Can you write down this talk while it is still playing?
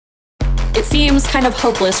It seems kind of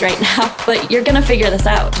hopeless right now, but you're going to figure this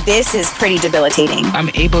out. This is pretty debilitating. I'm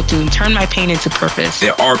able to turn my pain into purpose.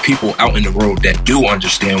 There are people out in the world that do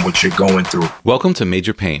understand what you're going through. Welcome to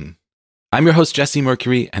Major Pain. I'm your host, Jesse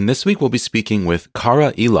Mercury, and this week we'll be speaking with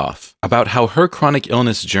Karra Eloff about how her chronic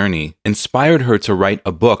illness journey inspired her to write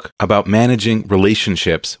a book about managing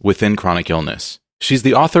relationships within chronic illness. She's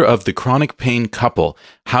the author of The Chronic Pain Couple: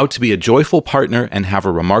 How to Be a Joyful Partner and Have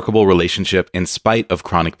a Remarkable Relationship in Spite of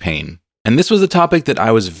Chronic Pain. And this was a topic that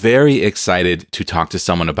I was very excited to talk to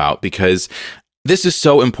someone about because this is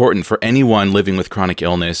so important for anyone living with chronic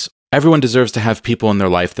illness. Everyone deserves to have people in their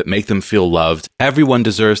life that make them feel loved. Everyone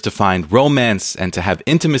deserves to find romance and to have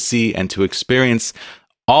intimacy and to experience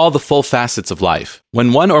all the full facets of life.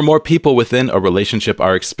 When one or more people within a relationship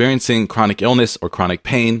are experiencing chronic illness or chronic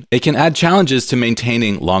pain, it can add challenges to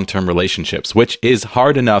maintaining long-term relationships, which is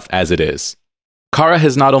hard enough as it is. Karra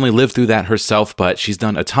has not only lived through that herself, but she's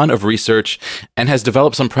done a ton of research and has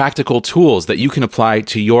developed some practical tools that you can apply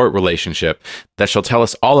to your relationship that she'll tell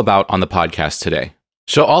us all about on the podcast today.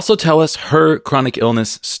 She'll also tell us her chronic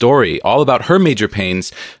illness story, all about her major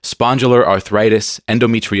pains, spondylar arthritis,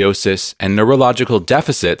 endometriosis, and neurological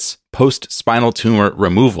deficits post-spinal tumor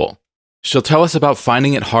removal. She'll tell us about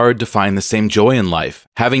finding it hard to find the same joy in life,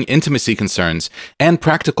 having intimacy concerns, and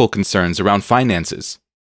practical concerns around finances.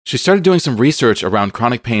 She started doing some research around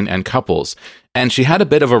chronic pain and couples, and she had a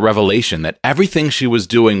bit of a revelation that everything she was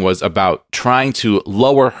doing was about trying to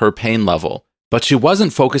lower her pain level, but she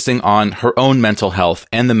wasn't focusing on her own mental health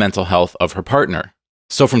and the mental health of her partner.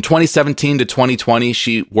 So from 2017 to 2020,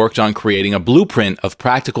 she worked on creating a blueprint of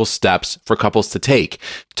practical steps for couples to take,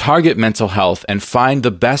 target mental health, and find the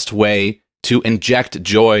best way to inject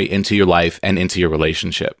joy into your life and into your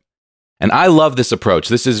relationship. And I love this approach.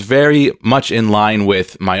 This is very much in line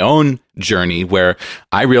with my own journey where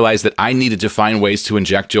I realized that I needed to find ways to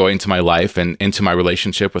inject joy into my life and into my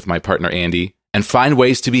relationship with my partner, Andy, and find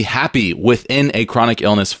ways to be happy within a chronic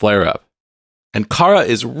illness flare-up. And Karra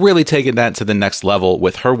is really taking that to the next level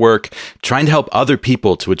with her work, trying to help other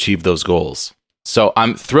people to achieve those goals. So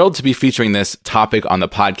I'm thrilled to be featuring this topic on the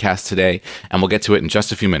podcast today, and we'll get to it in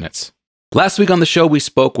just a few minutes. Last week on the show, we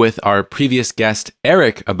spoke with our previous guest,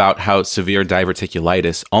 Eric, about how severe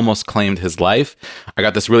diverticulitis almost claimed his life. I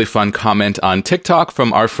got this really fun comment on TikTok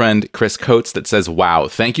from our friend Chris Coates that says, "Wow,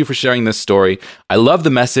 thank you for sharing this story. I love the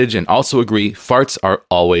message and also agree, farts are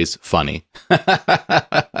always funny."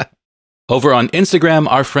 Over on Instagram,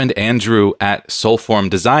 our friend Andrew at Soulform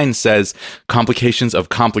Design says, "Complications of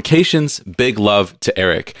complications, big love to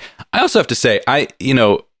Eric." I also have to say,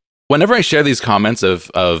 whenever I share these comments of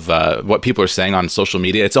what people are saying on social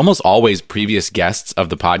media, it's almost always previous guests of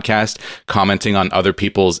the podcast commenting on other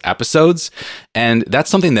people's episodes. And that's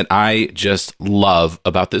something that I just love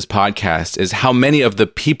about this podcast is how many of the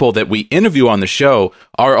people that we interview on the show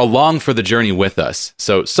are along for the journey with us.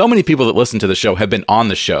 So many people that listen to the show have been on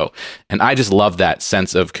the show. And I just love that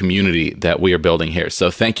sense of community that we are building here. So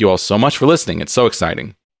thank you all so much for listening. It's so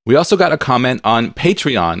exciting. We also got a comment on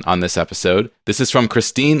Patreon on this episode. This is from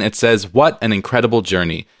Christine. It says, "What an incredible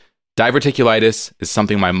journey. Diverticulitis is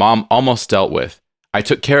something my mom almost dealt with. I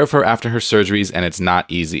took care of her after her surgeries and it's not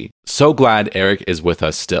easy. So glad Eric is with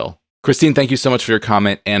us still." Christine, thank you so much for your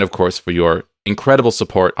comment and of course for your incredible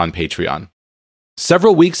support on Patreon.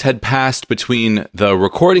 Several weeks had passed between the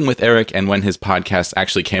recording with Eric and when his podcast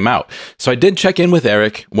actually came out. So I did check in with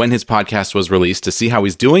Eric when his podcast was released to see how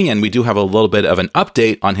he's doing, and we do have a little bit of an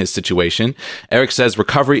update on his situation. Eric says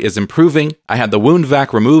recovery is improving. I had the wound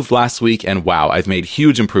vac removed last week, and wow, I've made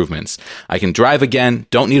huge improvements. I can drive again,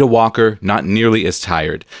 don't need a walker, not nearly as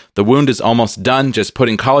tired. The wound is almost done, just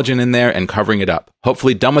putting collagen in there and covering it up.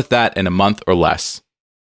 Hopefully done with that in a month or less.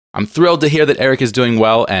 I'm thrilled to hear that Eric is doing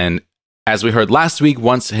well, and as we heard last week,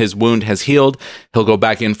 once his wound has healed, he'll go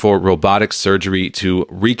back in for robotic surgery to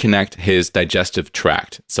reconnect his digestive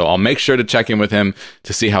tract. So I'll make sure to check in with him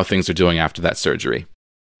to see how things are doing after that surgery.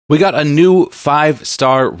 We got a new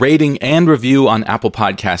 5-star rating and review on Apple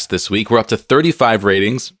Podcasts this week. We're up to 35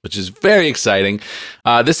 ratings, which is very exciting.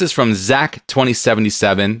 This is from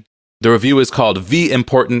Zach2077. The review is called V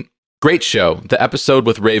Important. Great show. The episode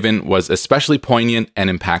with Raven was especially poignant and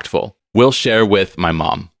impactful. Will share with my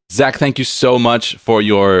mom. Zach, thank you so much for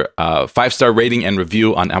your 5-star rating and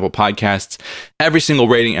review on Apple Podcasts. Every single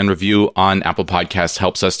rating and review on Apple Podcasts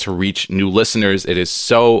helps us to reach new listeners. It is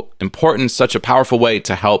so important, such a powerful way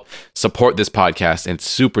to help support this podcast, and it's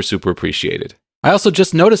super, super appreciated. I also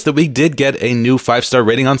just noticed that we did get a new 5-star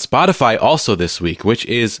rating on Spotify also this week, which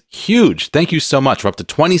is huge. Thank you so much. We're up to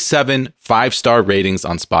 27 5-star ratings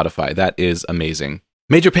on Spotify. That is amazing.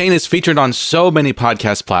 Major Pain is featured on so many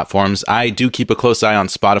podcast platforms. I do keep a close eye on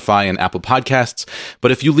Spotify and Apple Podcasts,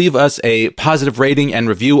 but if you leave us a positive rating and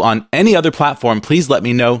review on any other platform, please let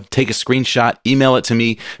me know. Take a screenshot, email it to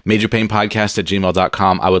me,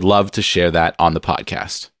 majorpainpodcast@gmail.com. I would love to share that on the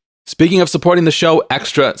podcast. Speaking of supporting the show,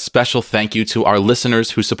 extra special thank you to our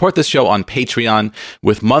listeners who support this show on Patreon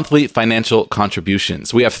with monthly financial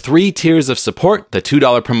contributions. We have 3 tiers of support: the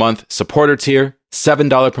 $2 per month supporter tier,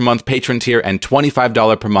 $7 per month patron tier, and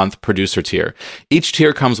 $25 per month producer tier. Each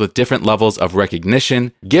tier comes with different levels of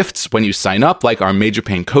recognition, gifts when you sign up, like our Major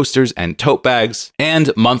Pain coasters and tote bags,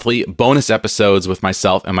 and monthly bonus episodes with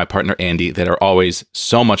myself and my partner Andy that are always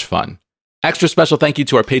so much fun. Extra special thank you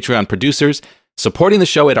to our Patreon producers. Supporting the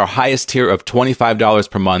show at our highest tier of $25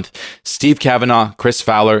 per month: Steve Kavanaugh, Chris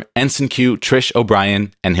Fowler, Ensign Q, Trish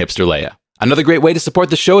O'Brien, and Hipster Leia. Another great way to support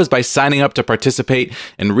the show is by signing up to participate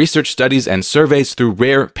in research studies and surveys through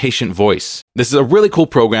Rare Patient Voice. This is a really cool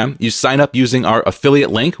program. You sign up using our affiliate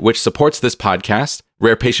link, which supports this podcast,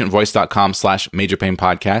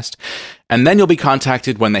 rarepatientvoice.com/majorpainpodcast. And then you'll be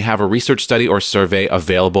contacted when they have a research study or survey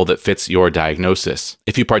available that fits your diagnosis.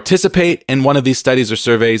 If you participate in one of these studies or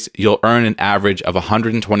surveys, you'll earn an average of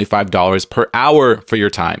 $125 per hour for your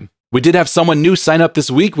time. We did have someone new sign up this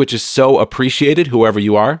week, which is so appreciated, whoever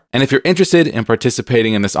you are. And if you're interested in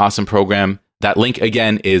participating in this awesome program, that link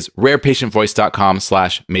again is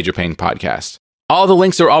rarepatientvoice.com/majorpainpodcast. All the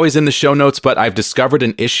links are always in the show notes, but I've discovered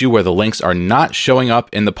an issue where the links are not showing up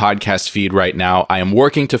in the podcast feed right now. I am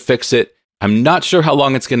working to fix it. I'm not sure how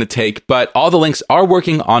long it's going to take, but all the links are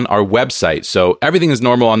working on our website. So everything is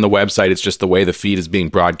normal on the website. It's just the way the feed is being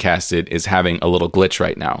broadcasted is having a little glitch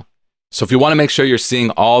right now. So if you want to make sure you're seeing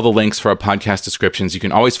all the links for our podcast descriptions, you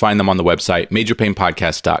can always find them on the website,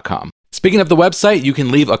 majorpainpodcast.com. Speaking of the website, you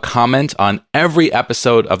can leave a comment on every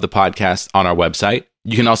episode of the podcast on our website.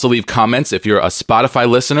 You can also leave comments if you're a Spotify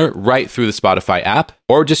listener right through the Spotify app,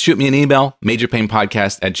 or just shoot me an email,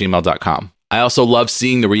 majorpainpodcast@gmail.com. I also love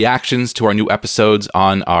seeing the reactions to our new episodes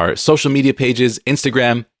on our social media pages,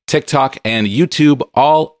 Instagram, TikTok, and YouTube,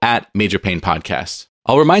 all at Major Pain Podcast.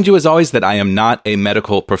 I'll remind you as always that I am not a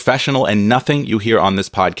medical professional and nothing you hear on this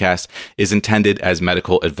podcast is intended as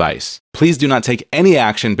medical advice. Please do not take any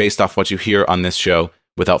action based off what you hear on this show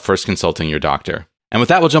without first consulting your doctor. And with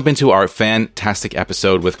that, we'll jump into our fantastic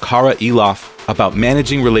episode with Karra Eloff about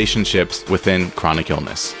managing relationships within chronic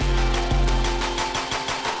illness.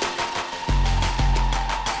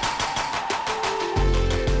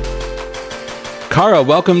 Karra,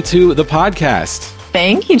 welcome to the podcast.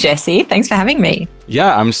 Thank you, Jesse. Thanks for having me.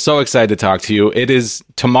 Yeah, I'm so excited to talk to you. It is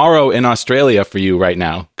tomorrow in Australia for you right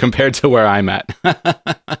now, compared to where I'm at.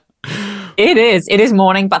 It is. It is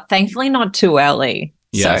morning, but thankfully not too early.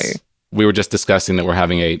 Yes. So. We were just discussing that we're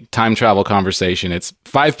having a time travel conversation. It's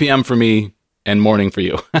 5 p.m. for me and morning for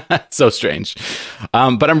you. So strange.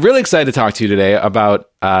 But I'm really excited to talk to you today about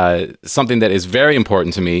something that is very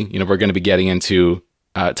important to me. You know, we're going to be getting into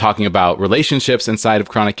talking about relationships inside of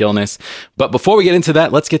chronic illness. But before we get into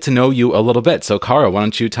that, let's get to know you a little bit. So Karra, why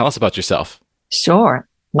don't you tell us about yourself? Sure.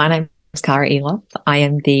 My name is Karra Eloff. I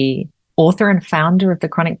am the author and founder of The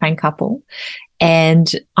Chronic Pain Couple,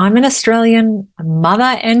 and I'm an Australian mother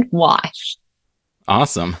and wife.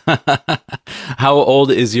 Awesome. How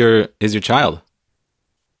old is your child?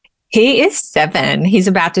 He is 7. He's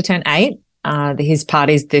about to turn 8. His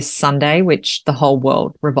party's this Sunday, which the whole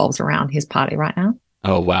world revolves around his party right now.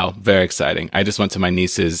 Oh, wow. Very exciting. I just went to my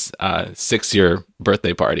niece's 6-year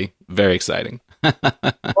birthday party. Very exciting.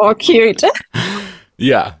 Oh, cute.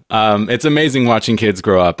 Yeah. It's amazing watching kids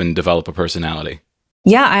grow up and develop a personality.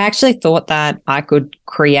 Yeah, I actually thought that I could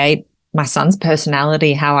create my son's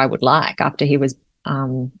personality how I would like after he was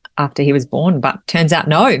born, but turns out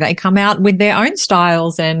no, they come out with their own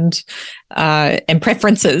styles and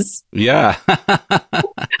preferences. Yeah.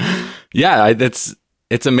 Yeah,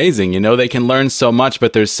 it's amazing. You know, they can learn so much,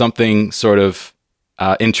 but there's something sort of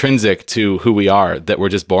intrinsic to who we are that we're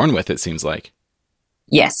just born with, it seems like.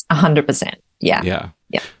 Yes, 100%. Yeah. Yeah.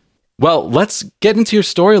 Well, let's get into your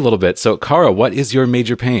story a little bit. So, Karra, what is your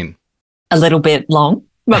major pain? A little bit long,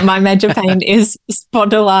 but my major pain is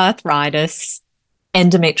spondyloarthritis,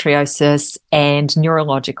 endometriosis, and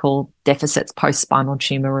neurological deficits post-spinal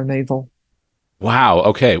tumor removal. Wow.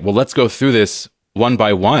 Okay. Well, let's go through this one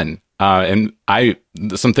by one. And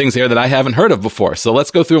some things here that I haven't heard of before. So let's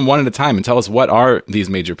go through them one at a time and tell us, what are these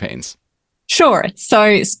major pains? Sure.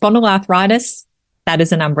 So spondyloarthritis, that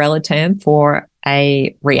is an umbrella term for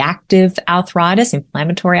a reactive arthritis,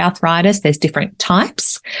 inflammatory arthritis. There's different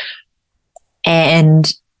types.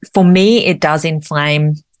 And for me, it does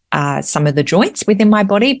inflame some of the joints within my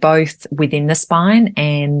body, both within the spine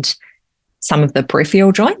and some of the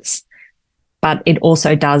peripheral joints, but it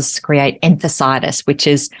also does create enthesitis, which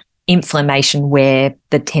is inflammation where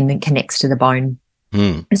the tendon connects to the bone.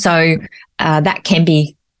 So that can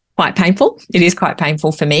be quite painful. It is quite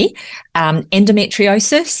painful for me.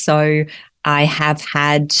 Endometriosis. So I have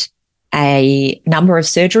had a number of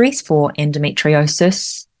surgeries for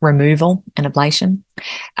endometriosis removal and ablation.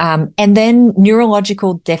 And then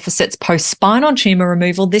neurological deficits post-spinal tumor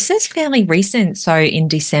removal. This is fairly recent. So in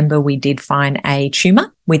December, we did find a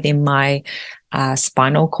tumor within my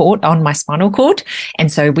spinal cord, on my spinal cord.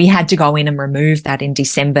 And so we had to go in and remove that in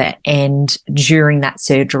December. And during that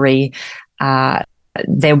surgery,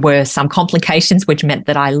 there were some complications, which meant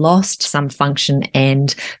that I lost some function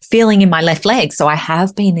and feeling in my left leg. So I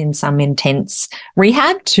have been in some intense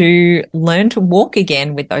rehab to learn to walk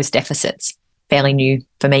again with those deficits. Fairly new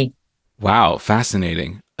for me. Wow,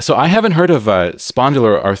 fascinating. So I haven't heard of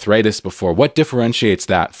spondylar arthritis before. What differentiates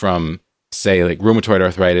that from, say, like rheumatoid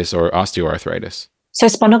arthritis or osteoarthritis? So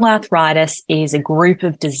spondyloarthritis is a group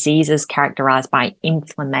of diseases characterized by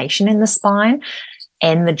inflammation in the spine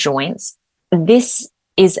and the joints. This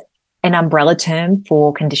is an umbrella term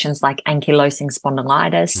for conditions like ankylosing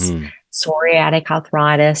spondylitis, psoriatic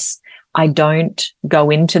arthritis. I don't go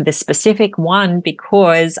into the specific one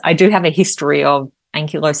because I do have a history of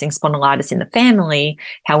ankylosing spondylitis in the family.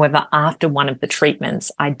 However, after one of the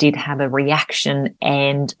treatments, I did have a reaction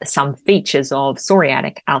and some features of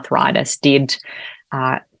psoriatic arthritis did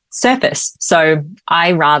surface. So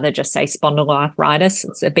I rather just say spondyloarthritis.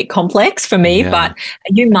 It's a bit complex for me, but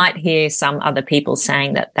you might hear some other people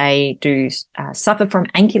saying that they do suffer from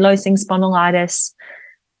ankylosing spondylitis,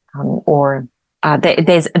 or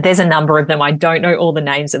there's a number of them. I don't know all the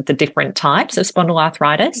names of the different types of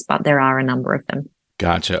spondyloarthritis, but there are a number of them.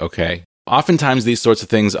 Gotcha. Okay. Oftentimes these sorts of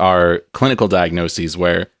things are clinical diagnoses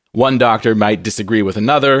where one doctor might disagree with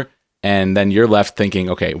another, and then you're left thinking,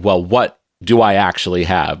 okay, well, what do I actually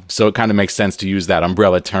have? So it kind of makes sense to use that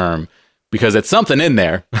umbrella term because it's something in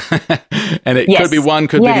there. And it could be one,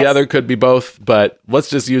 could be the other, could be both. But let's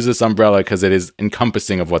just use this umbrella because it is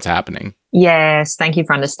encompassing of what's happening. Yes. Thank you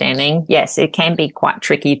for understanding. Yes, it can be quite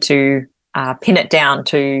tricky to pin it down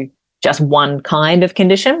to just one kind of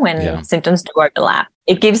condition when symptoms do overlap.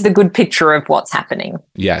 It gives the good picture of what's happening.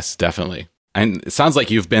 Yes, definitely. And it sounds like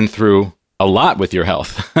you've been through a lot with your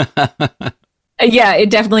health. Yeah, it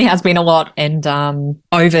definitely has been a lot. And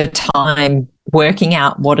over time, working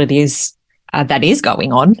out what it is that is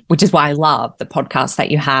going on, which is why I love the podcast that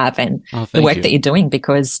you have and the work that you're doing,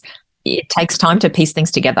 because it takes time to piece things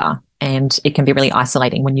together and it can be really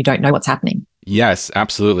isolating when you don't know what's happening. Yes,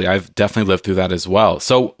 absolutely. I've definitely lived through that as well.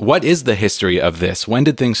 So what is the history of this? When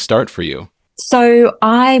did things start for you? So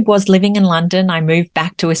I was living in London. I moved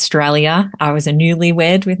back to Australia. I was a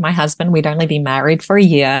newlywed with my husband. We'd only been married for a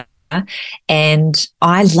year. And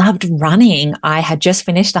I loved running. I had just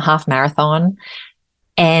finished a half marathon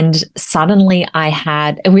and suddenly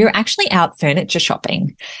we were actually out furniture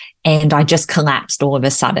shopping and I just collapsed all of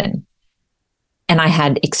a sudden. And I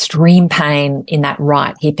had extreme pain in that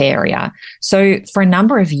right hip area. So for a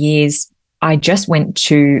number of years, I just went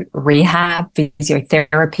to rehab,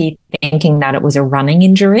 physiotherapy, thinking that it was a running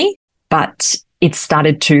injury, but it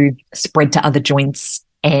started to spread to other joints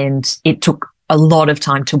and it took a lot of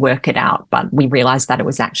time to work it out, but we realized that it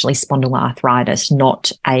was actually spondyloarthritis,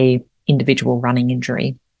 not a individual running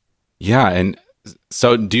injury. Yeah. And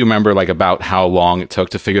so do you remember like about how long it took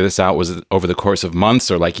to figure this out? Was it over the course of months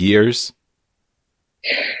or like years?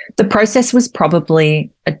 The process was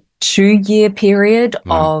probably a 2-year period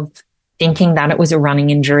of thinking that it was a running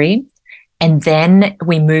injury. And then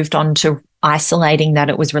we moved on to isolating that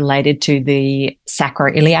it was related to the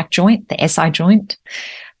sacroiliac joint, the SI joint.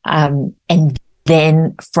 And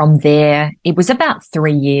then from there, it was about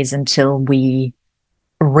 3 years until we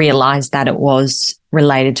realized that it was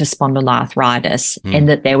related to spondyloarthritis and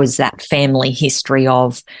that there was that family history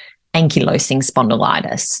of ankylosing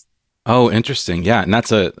spondylitis. Oh, interesting. Yeah. And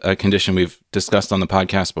that's a condition we've discussed on the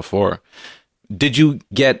podcast before. Did you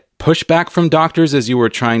get pushback from doctors as you were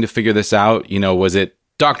trying to figure this out? You know, was it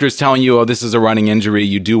doctors telling you, oh, this is a running injury,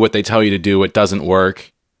 you do what they tell you to do, it doesn't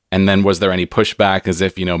work? And then was there any pushback as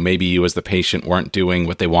if, you know, maybe you as the patient weren't doing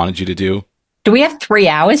what they wanted you to do? Do we have 3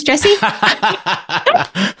 hours, Jesse?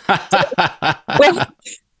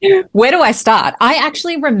 Where do I start? I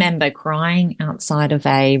actually remember crying outside of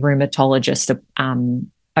a rheumatologist's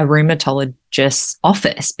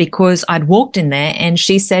office because I'd walked in there and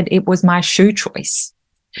she said it was my shoe choice.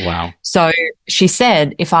 Wow. So she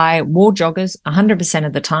said if I wore joggers 100%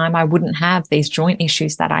 of the time, I wouldn't have these joint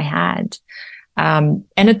issues that I had. And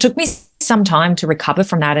it took me some time to recover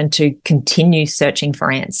from that and to continue searching for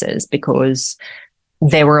answers, because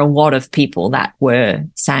there were a lot of people that were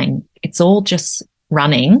saying, it's all just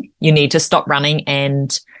running. You need to stop running.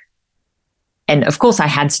 And of course, I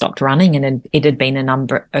had stopped running, and it had been a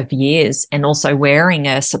number of years, and also wearing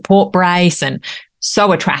a support brace, and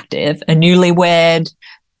so attractive, a newlywed,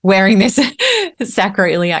 wearing this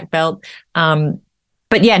sacroiliac belt.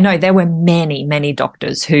 But yeah, no, there were many, many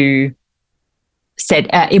doctors who said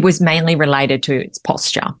it was mainly related to its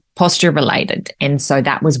posture related. And so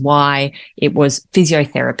that was why it was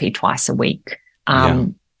physiotherapy twice a week.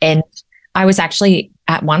 And I was actually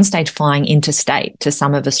at one stage flying interstate to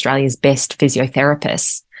some of Australia's best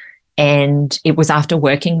physiotherapists. And it was after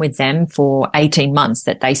working with them for 18 months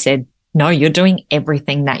that they said, no, you're doing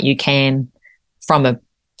everything that you can from a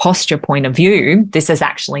posture point of view. This is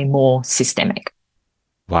actually more systemic.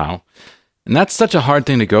 Wow. And that's such a hard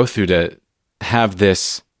thing to go through, to have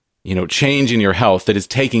this, change in your health that is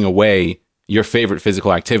taking away your favorite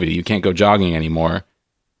physical activity. You can't go jogging anymore.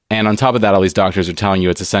 And on top of that, all these doctors are telling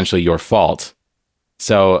you it's essentially your fault.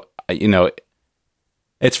 So,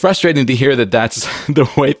 it's frustrating to hear that that's the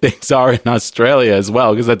way things are in Australia as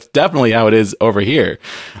well, because that's definitely how it is over here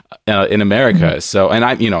in America. Mm-hmm. So, and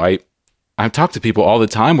I've talked to people all the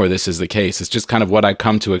time where this is the case. It's just kind of what I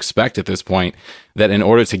come to expect at this point, that in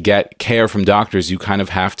order to get care from doctors, you kind of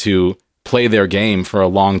have to play their game for a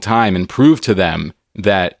long time and prove to them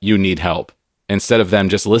that you need help, instead of them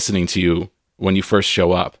just listening to you when you first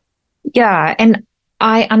show up. Yeah. And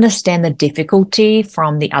I understand the difficulty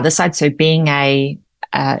from the other side. So being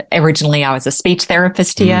originally I was a speech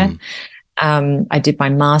therapist here. I did my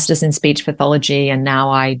master's in speech pathology, and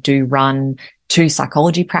now I do run 2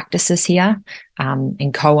 psychology practices here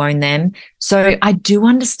and co-own them. So I do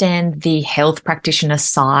understand the health practitioner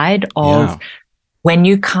side of when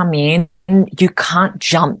you come in, you can't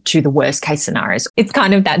jump to the worst case scenarios. It's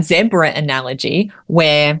kind of that zebra analogy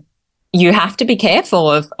where you have to be careful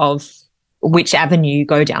of which avenue you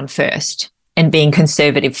go down first, and being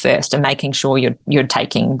conservative first, and making sure you're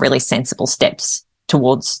taking really sensible steps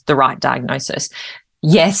towards the right diagnosis.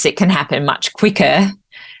 Yes, it can happen much quicker,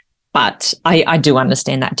 but I do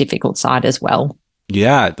understand that difficult side as well.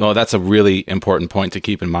 Yeah, well, that's a really important point to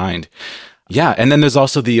keep in mind. Yeah, and then there's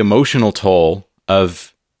also the emotional toll of,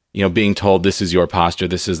 being told this is your posture,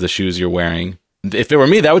 this is the shoes you're wearing. If it were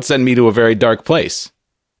me, that would send me to a very dark place.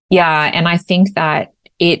 Yeah, and I think that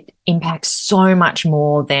it impacts so much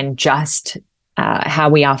more than just how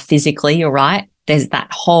we are physically, you're right. There's that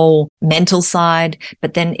whole mental side,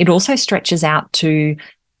 but then it also stretches out to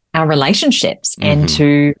our relationships and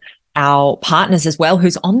to our partners as well,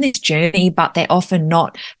 who's on this journey, but they're often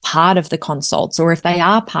not part of the consults, or if they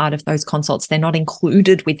are part of those consults, they're not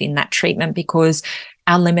included within that treatment because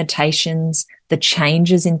our limitations, the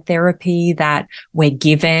changes in therapy that we're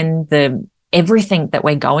given, everything that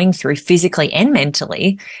we're going through physically and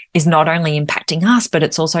mentally is not only impacting us, but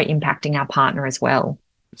it's also impacting our partner as well.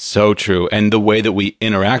 So true. And the way that we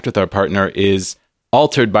interact with our partner is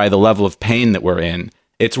altered by the level of pain that we're in.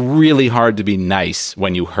 It's really hard to be nice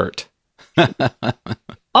when you hurt.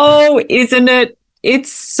 Oh, isn't it?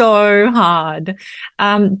 It's so hard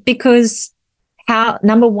because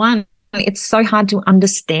number one, it's so hard to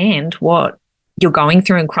understand what you're going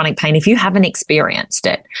through in chronic pain if you haven't experienced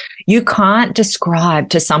it. You can't describe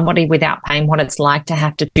to somebody without pain what it's like to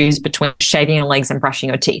have to choose between shaving your legs and brushing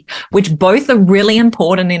your teeth, which both are really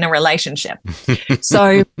important in a relationship.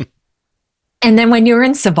 So, and then when you're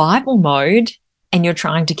in survival mode and you're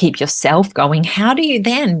trying to keep yourself going, how do you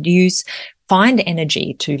then find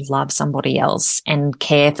energy to love somebody else and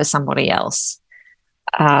care for somebody else,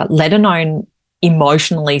 let alone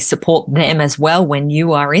emotionally support them as well when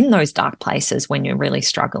you are in those dark places, when you're really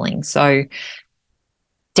struggling. So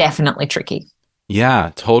definitely tricky.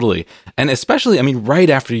 Yeah, totally. And especially, right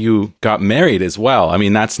after you got married as well.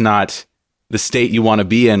 That's not the state you want to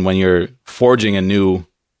be in when you're forging a new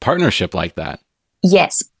partnership like that.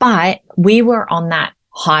 Yes, but we were on that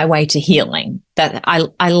highway to healing. That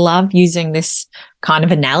I love using this kind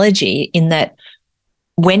of analogy in that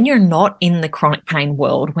when you're not in the chronic pain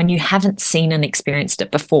world, when you haven't seen and experienced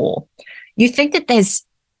it before, you think that there's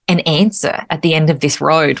an answer at the end of this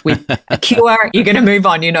road with a cure, you're going to move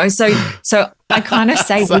on, So I kind of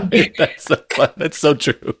say... That's so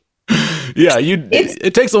true. Yeah,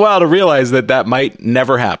 it takes a while to realize that might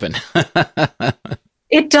never happen.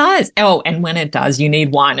 It does. Oh, and when it does, you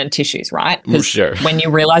need wine and tissues, right? Sure. When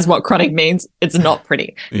you realize what chronic means, it's not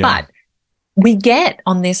pretty. Yeah. But we get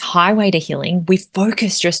on this highway to healing, we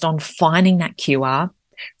focus just on finding that cure,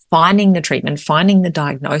 finding the treatment, finding the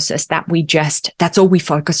diagnosis, that's all we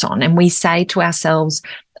focus on. And we say to ourselves,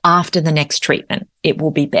 after the next treatment, it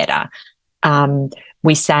will be better.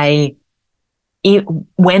 We say,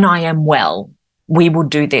 when I am well, we will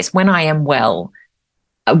do this. When I am well,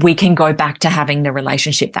 we can go back to having the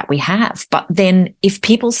relationship that we have. But then if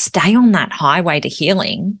people stay on that highway to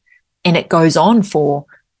healing and it goes on for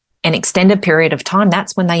an extended period of time,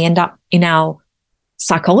 that's when they end up in our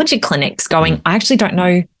psychology clinics going, I actually don't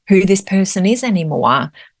know who this person is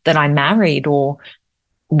anymore that I married, or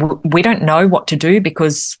we don't know what to do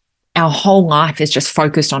because our whole life is just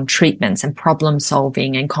focused on treatments and problem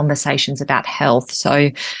solving and conversations about health. So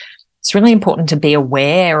it's really important to be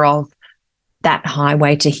aware of that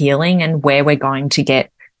highway to healing and where we're going to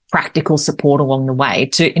get practical support along the way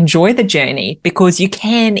to enjoy the journey, because you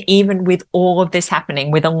can, even with all of this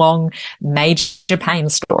happening, with a long major pain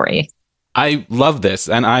story. I love this.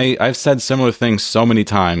 And I've said similar things so many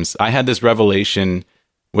times. I had this revelation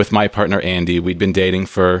with my partner, Andy. We'd been dating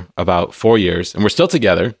for about 4 years and we're still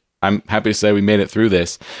together. I'm happy to say we made it through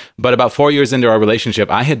this. But about 4 years into our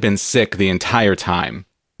relationship, I had been sick the entire time.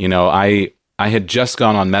 You know, I had just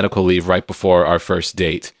gone on medical leave right before our first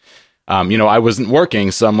date. I wasn't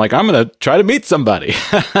working, so I'm like, I'm going to try to meet somebody.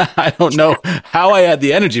 I don't know how I had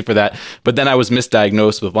the energy for that. But then I was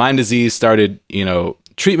misdiagnosed with Lyme disease, started,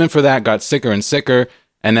 treatment for that, got sicker and sicker,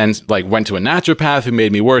 and then went to a naturopath who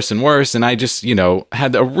made me worse and worse. And I just,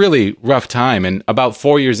 had a really rough time. And about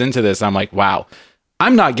 4 years into this, I'm like, wow,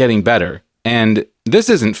 I'm not getting better. And this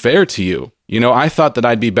isn't fair to you. I thought that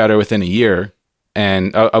I'd be better within a year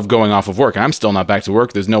and of going off of work. I'm still not back to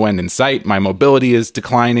work. There's no end in sight. My mobility is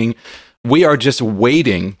declining. We are just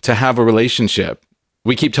waiting to have a relationship.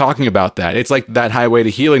 We keep talking about that. It's like that highway to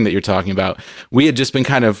healing that you're talking about. We had just been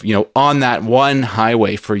kind of, on that one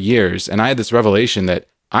highway for years. And I had this revelation that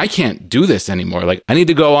I can't do this anymore. I need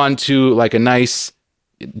to go on to a nice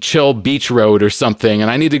chill beach road or something.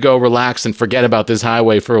 And I need to go relax and forget about this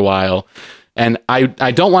highway for a while. And I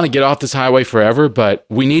don't want to get off this highway forever, but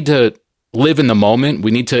we need to live in the moment.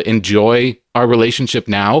 We need to enjoy our relationship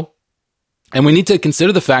now. And we need to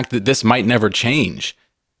consider the fact that this might never change.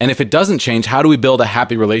 And if it doesn't change, how do we build a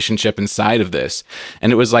happy relationship inside of this?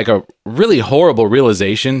 And it was a really horrible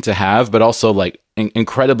realization to have, but also an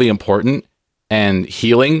incredibly important and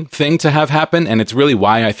healing thing to have happen. And it's really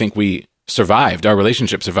why I think we survived. Our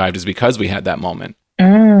relationship survived, is because we had that moment.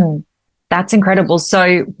 That's incredible.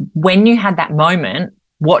 So when you had that moment,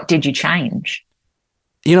 what did you change?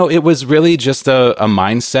 It was really just a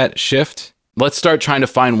mindset shift. Let's start trying to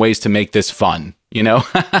find ways to make this fun,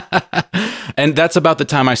 And that's about the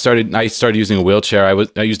time I started using a wheelchair.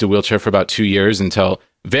 I used a wheelchair for about 2 years until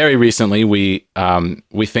very recently we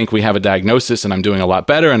think we have a diagnosis and I'm doing a lot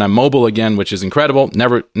better and I'm mobile again, which is incredible.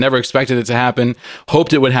 Never expected it to happen.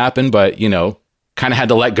 Hoped it would happen, but kind of had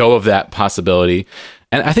to let go of that possibility.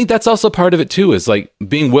 And I think that's also part of it too, is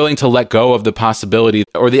being willing to let go of the possibility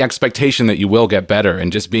or the expectation that you will get better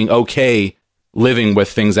and just being okay living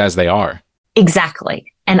with things as they are.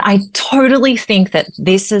 Exactly. And I totally think that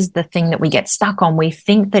this is the thing that we get stuck on. We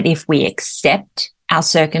think that if we accept our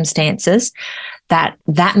circumstances,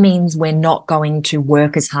 that means we're not going to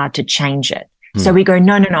work as hard to change it. So we go,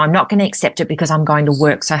 no, I'm not going to accept it because I'm going to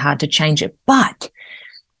work so hard to change it. But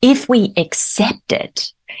if we accept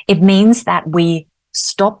it, it means that we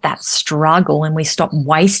stop that struggle and we stop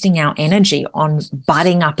wasting our energy on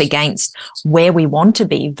butting up against where we want to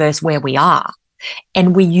be versus where we are.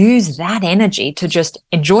 And we use that energy to just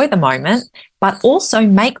enjoy the moment, but also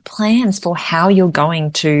make plans for how you're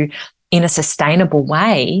going to, in a sustainable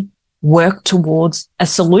way, work towards a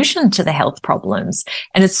solution to the health problems.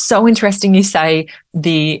 And it's so interesting you say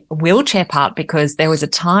the wheelchair part, because there was a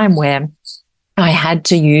time where I had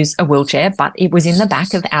to use a wheelchair, but it was in the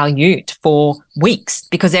back of our ute for weeks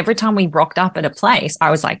because every time we rocked up at a place, I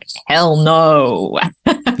was like, hell no,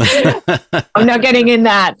 I'm not getting in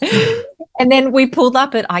that. And then we pulled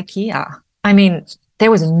up at IKEA. I mean, there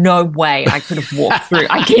was no way I could have walked through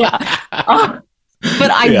IKEA.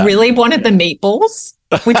 But I really wanted the meatballs,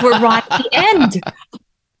 which were right at the end.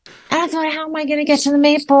 And I thought, how am I going to get to the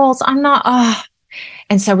meatballs? I'm not,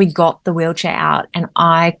 And so we got the wheelchair out and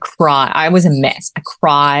I cried. I was a mess. I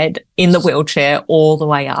cried in the wheelchair all the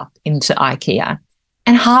way up into IKEA.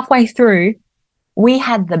 And halfway through, we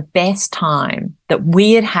had the best time that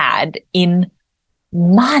we had had in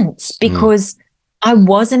months because I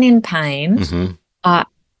wasn't in pain. Mm-hmm.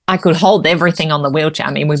 I could hold everything on the wheelchair.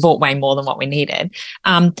 I mean, we bought way more than what we needed.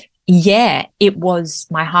 It was,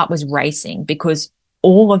 my heart was racing because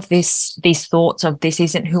all of these thoughts of this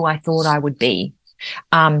isn't who I thought I would be.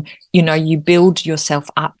 You build yourself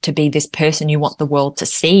up to be this person you want the world to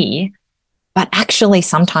see, but actually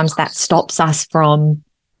sometimes that stops us from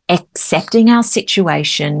accepting our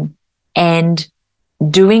situation and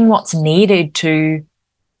doing what's needed to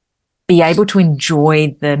be able to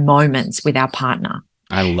enjoy the moments with our partner.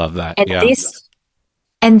 I love that. And Yeah.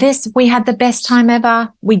 this, we had the best time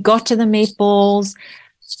ever. We got to the meatballs.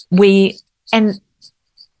 And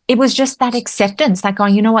it was just that acceptance, that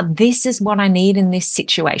going, you know what, this is what I need in this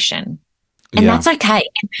situation. And that's okay.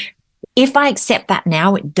 If I accept that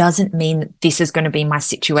now, it doesn't mean that this is going to be my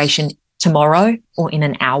situation tomorrow or in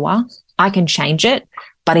an hour. I can change it.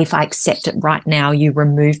 But if I accept it right now, you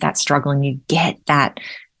remove that struggle and you get that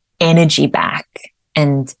energy back.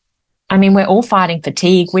 And I mean, we're all fighting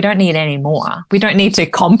fatigue. We don't need any more. We don't need to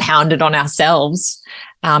compound it on ourselves.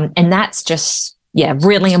 And that's just,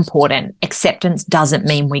 really important. Acceptance doesn't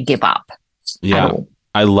mean we give up. Yeah. At all.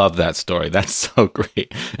 I love that story. That's so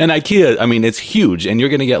great. And IKEA, I mean, it's huge and you're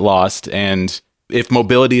going to get lost. And if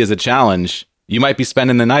mobility is a challenge, you might be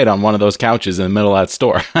spending the night on one of those couches in the middle of that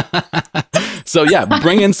store. So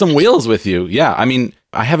bring in some wheels with you. Yeah. I mean,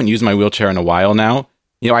 I haven't used my wheelchair in a while now.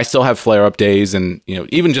 I still have flare-up days. And,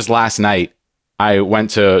 even just last night, I went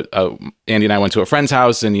to, Andy and I went to a friend's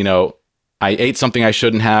house and, I ate something I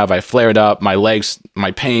shouldn't have. I flared up.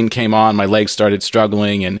 My pain came on. My legs started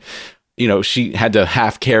struggling. And, she had to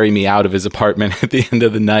half carry me out of his apartment at the end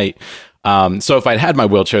of the night. So if I'd had my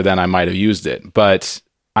wheelchair, then I might have used it. But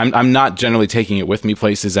I'm not generally taking it with me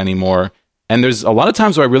places anymore. And there's a lot of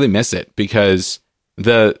times where I really miss it because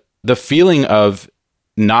the feeling of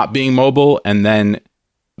not being mobile and then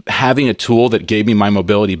having a tool that gave me my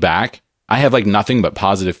mobility back, I have like nothing but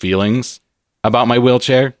positive feelings about my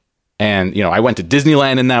wheelchair. And, I went to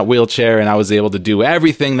Disneyland in that wheelchair and I was able to do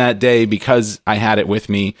everything that day because I had it with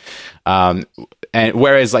me. And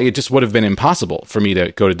whereas it just would have been impossible for me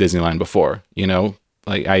to go to Disneyland before,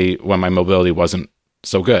 when my mobility wasn't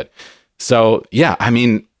so good. So I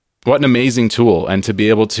mean, what an amazing tool. And to be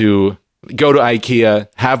able to go to IKEA,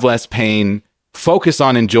 have less pain, focus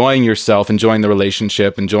on enjoying yourself, enjoying the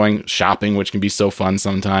relationship, enjoying shopping, which can be so fun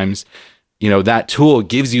sometimes. That tool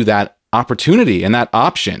gives you that opportunity and that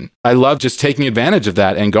option. I love just taking advantage of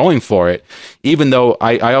that and going for it, even though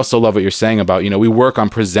I also love what you're saying about, we work on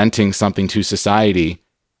presenting something to society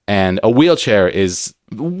and a wheelchair is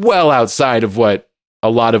well outside of what a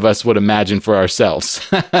lot of us would imagine for ourselves.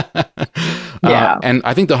 And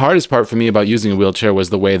I think the hardest part for me about using a wheelchair was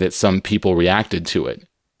the way that some people reacted to it.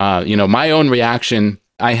 My own reaction,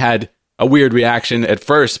 I had a weird reaction at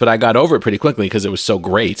first, but I got over it pretty quickly because it was so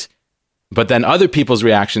great. But then other people's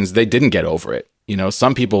reactions, they didn't get over it.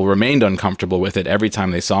 Some people remained uncomfortable with it every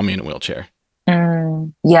time they saw me in a wheelchair.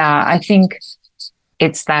 I think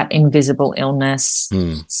it's that invisible illness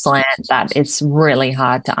slant that it's really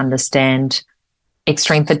hard to understand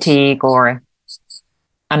extreme fatigue or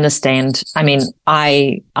understand. I mean,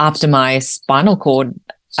 after my spinal cord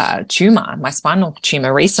my spinal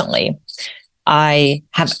tumor recently, I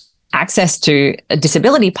have access to a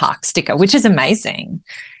disability park sticker, which is amazing.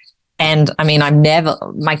 And I mean,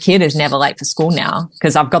 my kid is never late for school now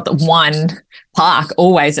because I've got the one park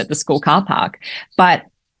always at the school car park. But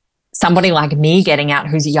somebody like me getting out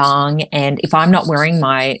who's young, and if I'm not wearing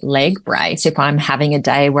my leg brace, if I'm having a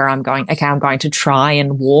day where I'm going to try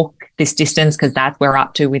and walk this distance because that's where we're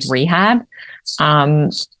up to with rehab.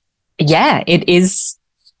 It is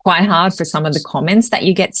quite hard for some of the comments that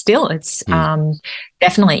you get still. It's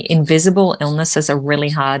definitely invisible illnesses are really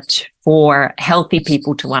hard for healthy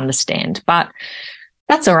people to understand, but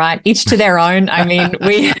that's all right. Each to their own. I mean,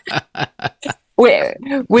 we've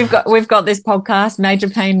got this podcast. Major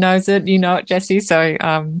Pain knows it, Jessie. So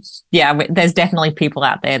there's definitely people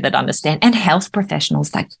out there that understand, and health professionals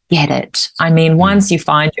that get it. I mean, once you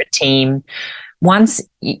find your team, once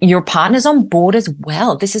your partner's on board as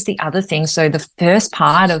well, this is the other thing. So the first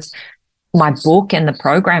part of my book and the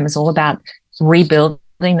program is all about rebuilding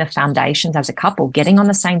the foundations as a couple, getting on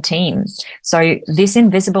the same team. So this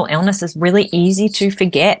invisible illness is really easy to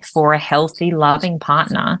forget for a healthy, loving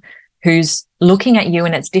partner who's looking at you,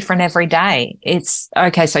 and it's different every day. It's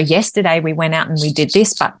okay. So yesterday we went out and we did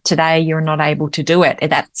this, but today you're not able to do it.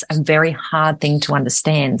 That's a very hard thing to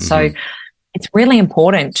understand. Mm-hmm. So it's really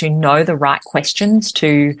important to know the right questions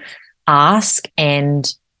to ask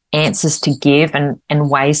and answers to give and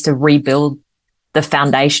ways to rebuild the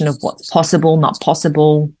foundation of what's possible, not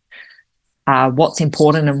possible, what's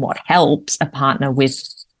important and what helps a partner with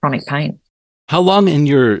chronic pain. How long in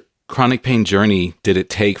your chronic pain journey did it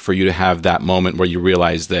take for you to have that moment where you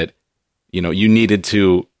realized that, you needed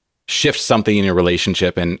to shift something in your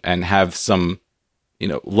relationship and have some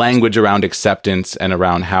language around acceptance and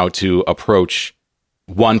around how to approach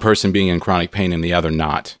one person being in chronic pain and the other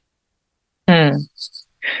not?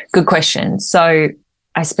 Good question. So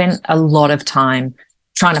I spent a lot of time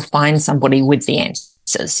trying to find somebody with the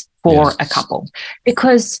answers for a couple,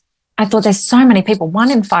 because I thought there's so many people,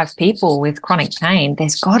 1 in 5 people with chronic pain,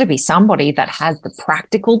 there's got to be somebody that has the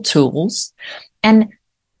practical tools. And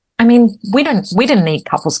I mean, we didn't need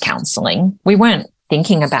couples counseling. We weren't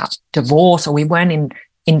thinking about divorce, or we weren't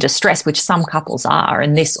in distress, which some couples are,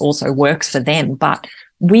 and this also works for them. But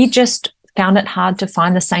we just found it hard to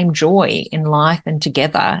find the same joy in life and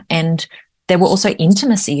together. And there were also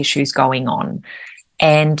intimacy issues going on,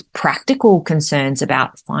 and practical concerns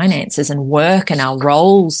about finances and work and our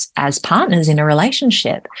roles as partners in a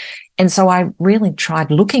relationship. And so I really tried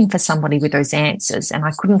looking for somebody with those answers, and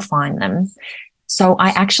I couldn't find them. So I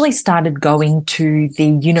actually started going to the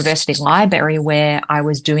university library where I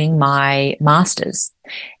was doing my master's,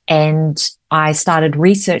 and I started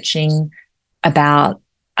researching about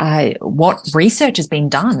what research has been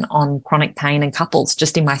done on chronic pain in couples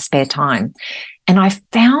just in my spare time. And I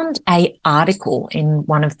found an article in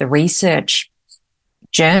one of the research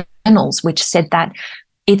journals which said that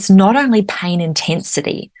it's not only pain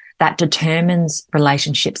intensity that determines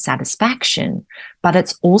relationship satisfaction, but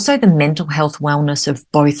it's also the mental health wellness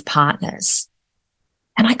of both partners.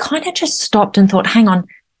 And I kind of just stopped and thought, hang on,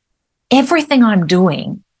 everything I'm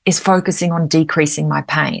doing is focusing on decreasing my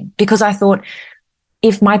pain, because I thought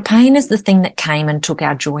if my pain is the thing that came and took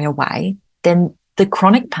our joy away, then the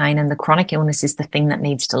chronic pain and the chronic illness is the thing that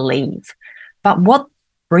needs to leave. But what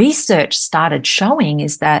research started showing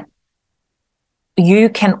is that you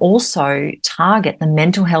can also target the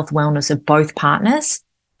mental health wellness of both partners,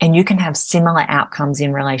 and you can have similar outcomes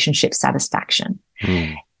in relationship satisfaction.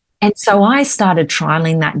 And so I started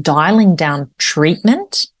trialing that, dialing down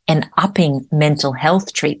treatment and upping mental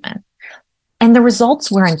health treatment. And the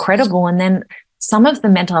results were incredible. And then some of the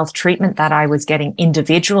mental health treatment that I was getting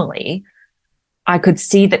individually, I could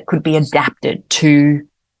see that could be adapted to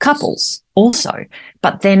couples also.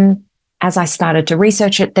 But then as I started to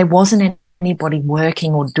research it, there wasn't anybody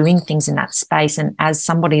working or doing things in that space. And as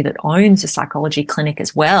somebody that owns a psychology clinic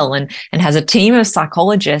as well, and has a team of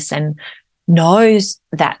psychologists and knows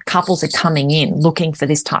that couples are coming in looking for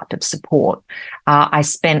this type of support, I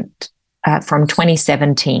spent from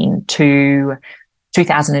 2017 to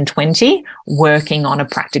 2020 working on a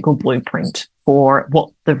practical blueprint for what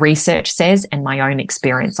the research says and my own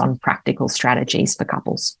experience on practical strategies for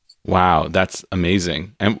couples. Wow, that's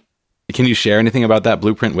amazing. And can you share anything about that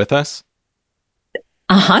blueprint with us?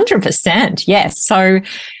 100%, yes. So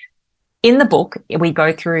in the book, we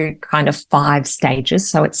go through kind of 5 stages.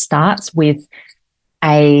 So it starts with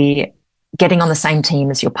getting on the same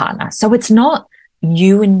team as your partner. So it's not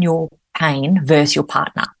you and your pain versus your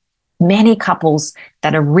partner. Many couples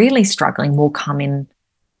that are really struggling will come in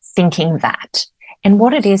thinking that. And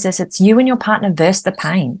what it is it's you and your partner versus the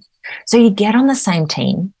pain. So you get on the same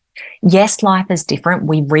team. Yes, life is different.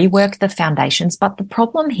 We rework the foundations. But the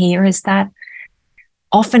problem here is that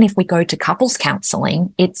often if we go to couples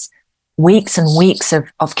counseling, it's weeks and weeks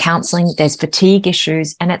of counseling. There's fatigue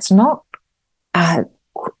issues, and it's not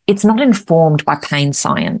informed by pain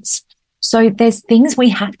science. So there's things we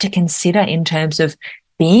have to consider in terms of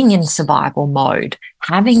being in survival mode,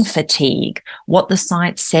 having fatigue, what the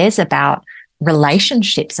science says about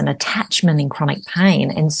relationships and attachment in chronic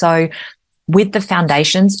pain. And so with the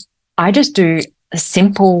foundations, I just do a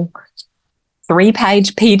simple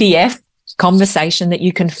 3-page PDF conversation that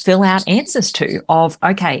you can fill out answers to of,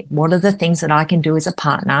 okay, what are the things that I can do as a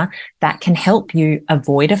partner that can help you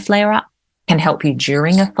avoid a flare-up, can help you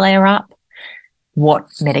during a flare-up? What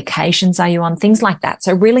medications are you on? Things like that.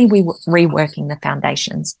 So really we reworking the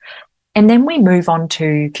foundations. And then we move on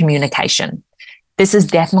to communication. This is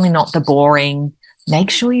definitely not the boring, make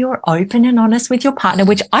sure you're open and honest with your partner,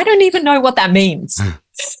 which I don't even know what that means.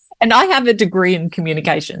 And I have a degree in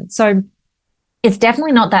communication. So it's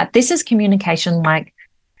definitely not that. This is communication like,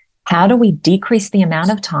 how do we decrease the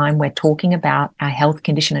amount of time we're talking about our health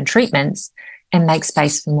condition and treatments and make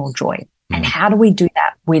space for more joy? And how do we do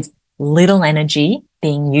that with little energy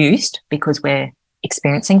being used because we're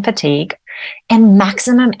experiencing fatigue and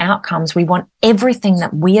maximum outcomes? We want everything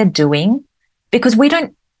that we are doing, because we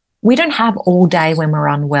don't have all day when we're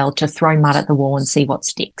unwell to throw mud at the wall and see what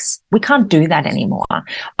sticks. We can't do that anymore.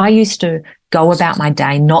 I used to go about my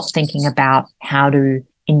day not thinking about how to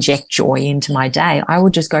inject joy into my day. I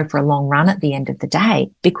would just go for a long run at the end of the day,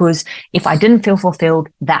 because if I didn't feel fulfilled,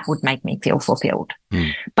 that would make me feel fulfilled.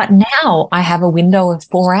 But now I have a window of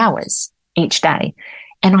 4 hours each day,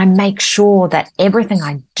 and I make sure that everything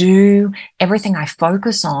I do, everything I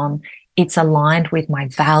focus on, it's aligned with my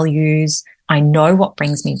values. I know what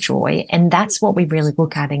brings me joy. And that's what we really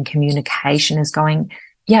look at in communication, is going,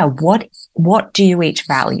 yeah, what do you each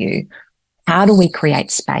value? How do we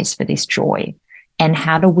create space for this joy? And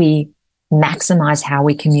how do we maximize how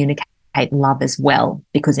we communicate love as well?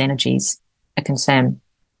 Because energy's a concern.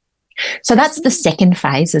 So that's the second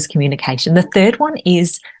phase, is communication. The third one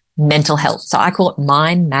is mental health. So I call it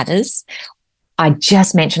Mind Matters. I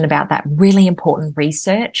just mentioned about that really important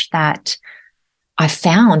research that I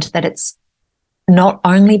found that it's not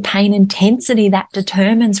only pain intensity that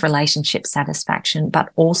determines relationship satisfaction, but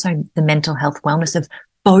also the mental health wellness of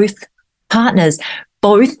both partners.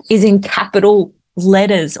 Both is in capital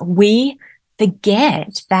letters. We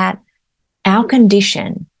forget that our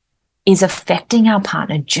condition is affecting our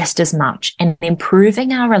partner just as much, and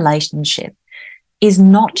improving our relationship is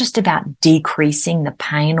not just about decreasing the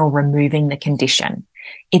pain or removing the condition.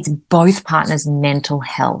 It's both partners' mental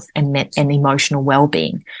health and emotional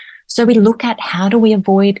well-being. So we look at, how do we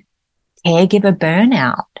avoid caregiver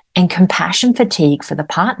burnout and compassion fatigue for the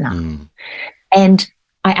partner? And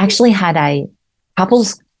I actually had a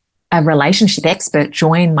relationship expert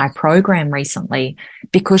join my program recently,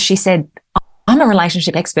 because she said, I'm a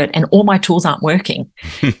relationship expert and all my tools aren't working.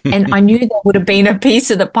 And I knew there would have been a piece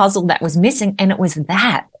of the puzzle that was missing. And it was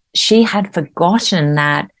that she had forgotten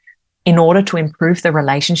that in order to improve the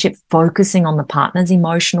relationship, focusing on the partner's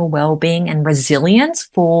emotional well-being and resilience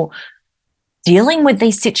for dealing with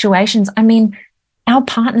these situations. I mean, our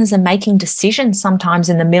partners are making decisions sometimes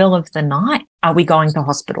in the middle of the night. Are we going to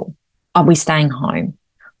hospital? Are we staying home?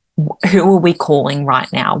 Who are we calling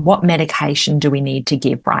right now? What medication do we need to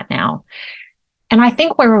give right now? And I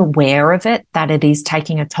think we're aware of it, that it is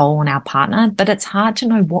taking a toll on our partner, but it's hard to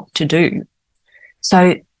know what to do.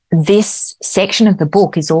 So this section of the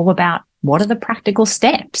book is all about, what are the practical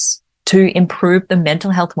steps to improve the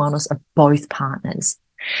mental health wellness of both partners?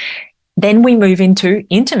 Then we move into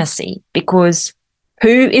intimacy, because who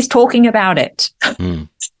is talking about it? Come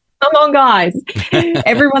on, guys.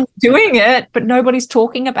 Everyone's doing it, but nobody's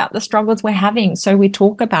talking about the struggles we're having. So we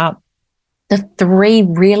talk about the three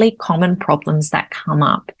really common problems that come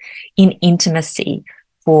up in intimacy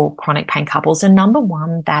for chronic pain couples. And number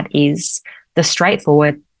one, that is the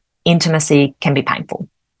straightforward, intimacy can be painful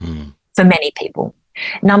for many people.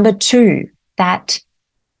 Number two, that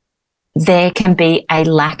there can be a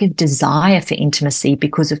lack of desire for intimacy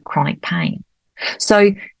because of chronic pain.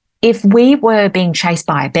 So if we were being chased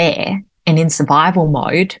by a bear and in survival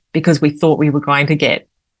mode because we thought we were going to get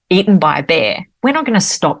eaten by a bear, we're not going to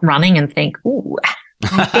stop running and think, ooh,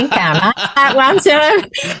 I think I might want some.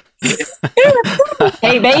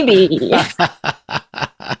 Hey, baby.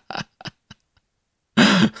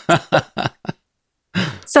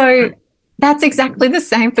 So that's exactly the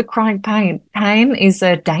same for chronic pain. Pain is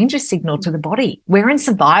a danger signal to the body. We're in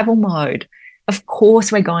survival mode. Of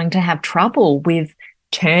course, we're going to have trouble with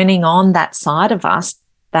turning on that side of us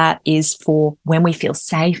that is for when we feel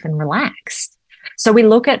safe and relaxed. So we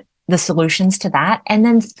look at the solutions to that. And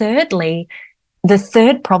then thirdly, the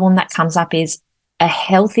third problem that comes up is a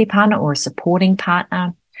healthy partner or a supporting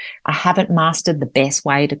partner. I haven't mastered the best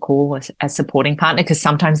way to call a supporting partner, because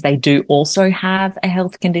sometimes they do also have a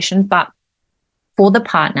health condition. But for the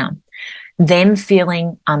partner, them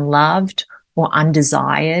feeling unloved or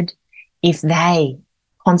undesired, if they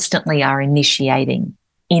constantly are initiating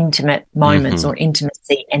intimate moments or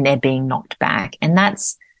intimacy and they're being knocked back. And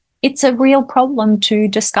it's a real problem to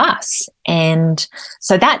discuss. And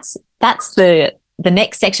so that's the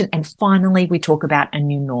next section. And finally, we talk about a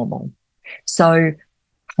new normal. So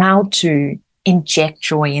how to inject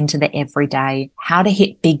joy into the everyday, how to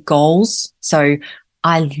hit big goals. So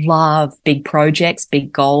I love big projects,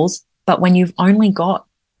 big goals, but when you've only got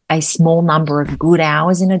a small number of good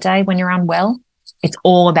hours in a day when you're unwell, it's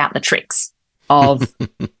all about the tricks of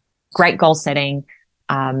great goal setting.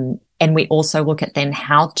 And we also look at then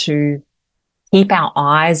how to keep our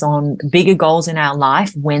eyes on bigger goals in our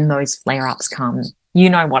life when those flare-ups come. You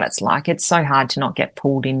know what it's like. It's so hard to not get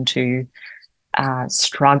pulled into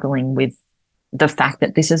struggling with the fact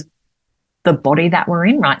that this is the body that we're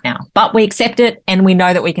in right now. But we accept it and we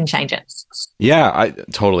know that we can change it. Yeah,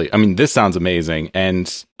 I mean, this sounds amazing.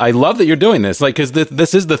 And I love that you're doing this, like, because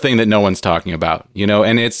this is the thing that no one's talking about, you know,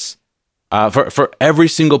 and it's for every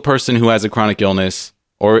single person who has a chronic illness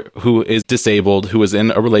or who is disabled, who is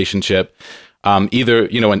in a relationship, either,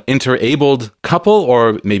 you know, an interabled couple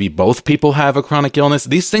or maybe both people have a chronic illness.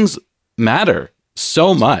 These things matter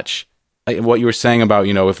so much. Like what you were saying about,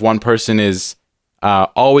 you know, if one person is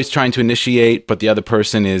always trying to initiate, but the other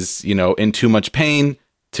person is, you know, in too much pain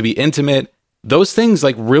to be intimate, those things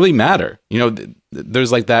like really matter. You know,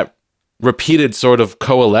 there's like that repeated sort of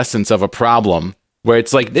coalescence of a problem where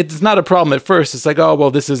it's like, it's not a problem at first. It's like, oh,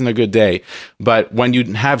 well, this isn't a good day. But when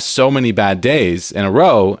you have so many bad days in a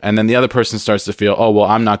row, and then the other person starts to feel, oh, well,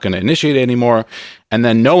 I'm not going to initiate anymore. And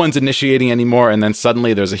then no one's initiating anymore. And then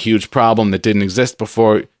suddenly there's a huge problem that didn't exist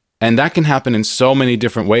before. And that can happen in so many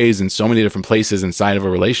different ways in so many different places inside of a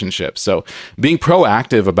relationship. So being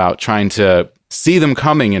proactive about trying to see them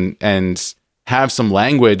coming and have some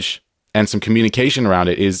language and some communication around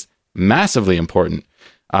it is massively important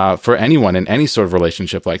for anyone in any sort of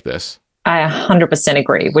relationship like this. I 100%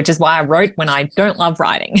 agree, which is why I wrote when I don't love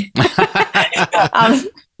writing.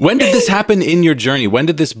 When did this happen in your journey? When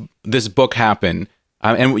did this book happen?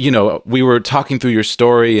 And, you know, we were talking through your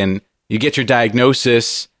story and you get your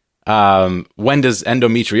diagnosis. When does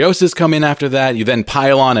endometriosis come in after that? You then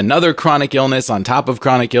pile on another chronic illness on top of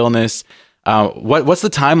chronic illness. What's the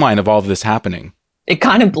timeline of all of this happening? It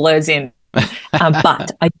kind of blurs in.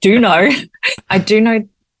 But I do know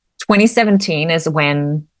 2017 is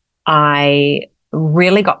when I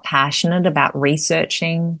really got passionate about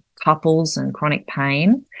researching couples and chronic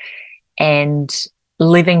pain and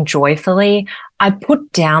living joyfully. I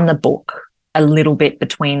put down the book a little bit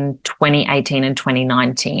between 2018 and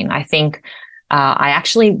 2019. I think I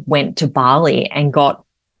actually went to Bali and got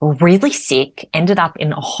really sick, ended up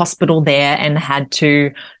in a hospital there and had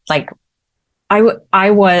to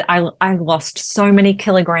I lost so many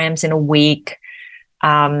kilograms in a week,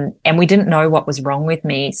 and we didn't know what was wrong with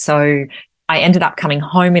me. So I ended up coming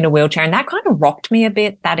home in a wheelchair, and that kind of rocked me a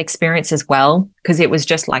bit, that experience as well, because it was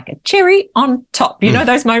just like a cherry on top. You know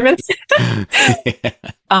those moments?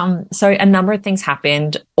 So a number of things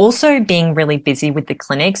happened. Also being really busy with the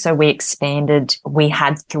clinic. So we expanded. We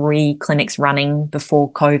had 3 clinics running before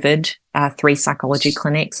COVID, 3 psychology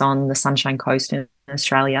clinics on the Sunshine Coast in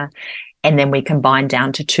Australia. And then we combined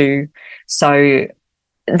down to 2. So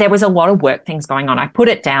there was a lot of work things going on. I put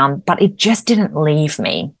it down, but it just didn't leave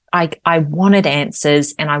me. I wanted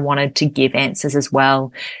answers and I wanted to give answers as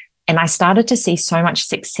well. And I started to see so much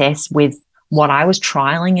success with what I was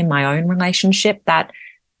trialing in my own relationship that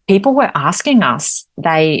people were asking us.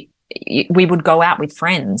 We would go out with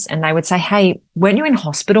friends and they would say, hey, weren't you in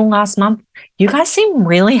hospital last month? You guys seem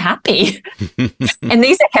really happy. And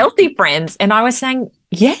these are healthy friends. And I was saying,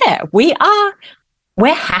 yeah,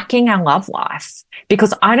 we're hacking our love life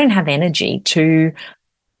because I don't have energy to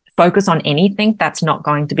focus on anything that's not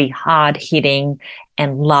going to be hard hitting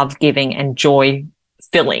and love giving and joy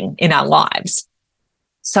filling in our lives.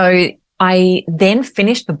 So I then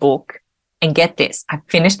finished the book, and get this, I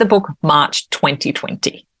finished the book March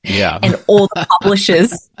 2020. Yeah. And all the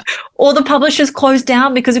publishers closed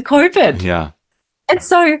down because of COVID. Yeah. And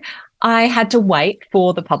so I had to wait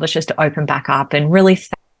for the publishers to open back up, and really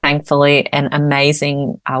thankfully an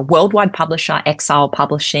amazing worldwide publisher, Exile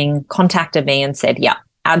Publishing, contacted me and said, yeah,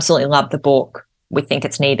 absolutely love the book. We think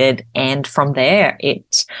it's needed. And from there,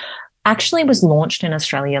 it actually was launched in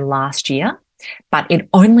Australia last year, but it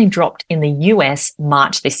only dropped in the US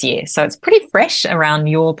March this year. So it's pretty fresh around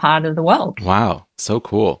your part of the world. Wow. So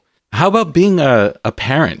cool. How about being a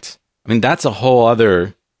parent? I mean, that's a whole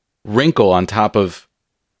other wrinkle on top of,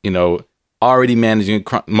 you know, already managing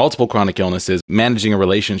multiple chronic illnesses, managing a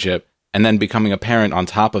relationship, and then becoming a parent on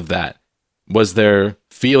top of that. Was there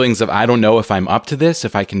feelings of, I don't know if I'm up to this,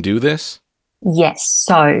 if I can do this? Yes.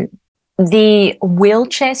 So the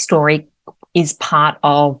wheelchair story is part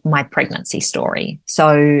of my pregnancy story.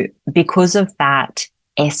 So because of that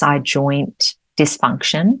SI joint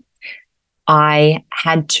dysfunction, I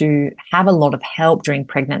had to have a lot of help during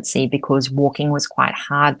pregnancy because walking was quite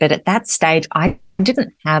hard. But at that stage, I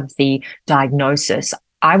didn't have the diagnosis.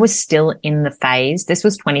 I was still in the phase, this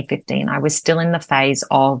was 2015, I was still in the phase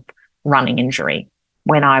of running injury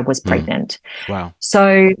when I was pregnant. Wow.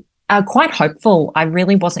 So quite hopeful. I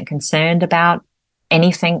really wasn't concerned about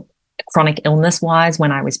anything chronic illness wise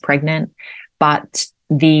when I was pregnant, but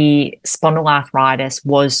the spondyloarthritis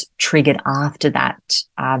was triggered after that,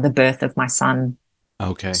 the birth of my son.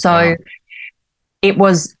 Okay. So it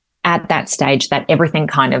was at that stage that everything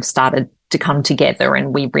kind of started to come together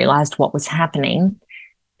and we realized what was happening.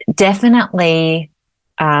 Definitely,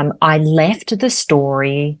 I left the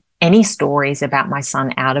story, any stories about my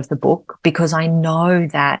son out of the book because I know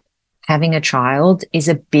that having a child is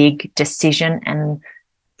a big decision and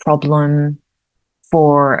problem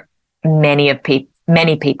for many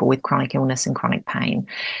people with chronic illness and chronic pain.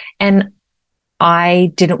 And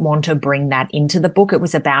I didn't want to bring that into the book. It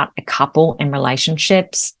was about a couple and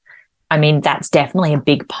relationships. I mean, that's definitely a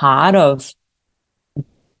big part of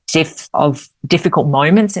difficult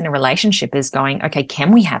moments in a relationship is going, okay,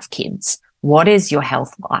 can we have kids? What is your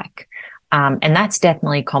health like? And that's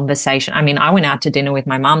definitely a conversation. I mean, I went out to dinner with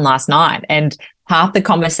my mum last night and half the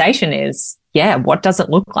conversation is, yeah, what does it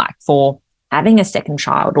look like for having a second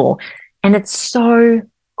child? And it's so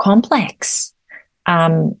complex.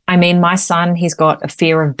 I mean, my son, he's got a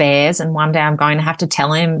fear of bears, and one day I'm going to have to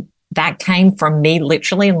tell him that came from me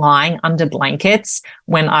literally lying under blankets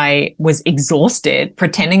when I was exhausted,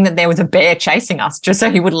 pretending that there was a bear chasing us just so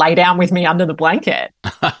he would lay down with me under the blanket.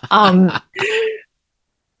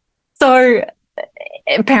 So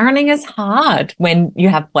parenting is hard when you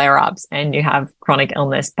have flare-ups and you have chronic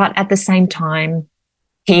illness, but at the same time,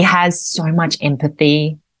 he has so much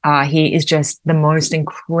empathy. He is just the most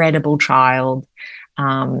incredible child.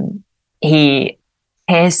 He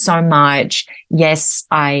cares so much. Yes,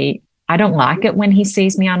 I don't like it when he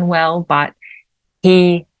sees me unwell, but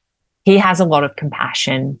he has a lot of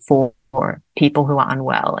compassion for people who are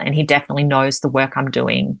unwell, and he definitely knows the work I'm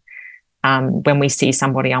doing. When we see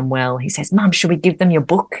somebody unwell, he says, "Mum, should we give them your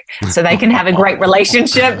book so they can have a great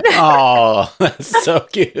relationship?" Oh, that's so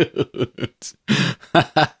cute.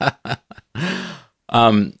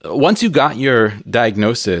 Once you got your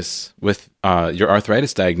diagnosis with your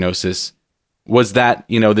arthritis diagnosis, was that,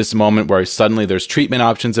 this moment where suddenly there's treatment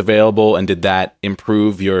options available, and did that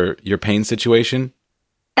improve your pain situation?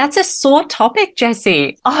 That's a sore topic,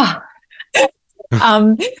 Jesse.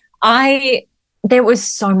 There was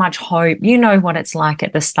so much hope. You know what it's like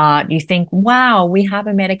at the start. You think, wow, we have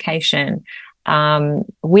a medication.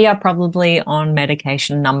 We are probably on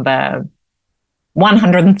medication number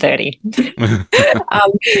 130.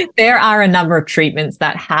 There are a number of treatments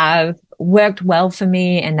that have worked well for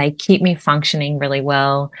me, and they keep me functioning really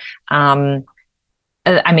well. I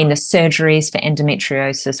mean, the surgeries for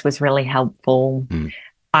endometriosis was really helpful.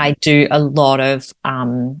 I do a lot of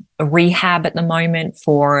rehab at the moment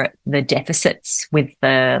for the deficits with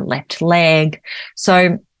the left leg.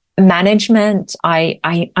 So management,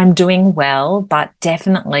 I'm doing well, but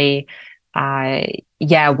definitely, we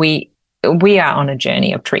are on a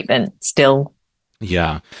journey of treatment still.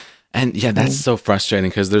 Yeah. And that's so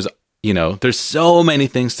frustrating because there's so many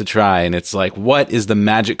things to try. And it's like, what is the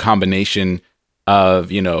magic combination of,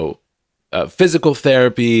 physical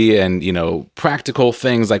therapy and, practical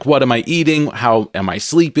things like what am I eating? How am I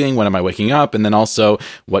sleeping? When am I waking up? And then also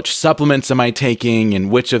which supplements am I taking and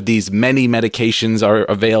which of these many medications are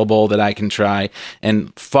available that I can try,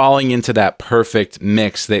 and falling into that perfect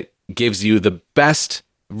mix that gives you the best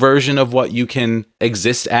version of what you can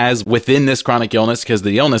exist as within this chronic illness, because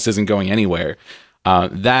the illness isn't going anywhere.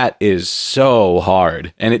 That is so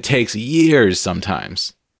hard, and it takes years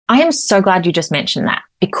sometimes. I am so glad you just mentioned that,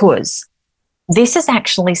 because this is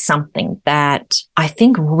actually something that I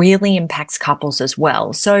think really impacts couples as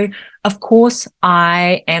well. So, of course,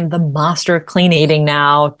 I am the master of clean eating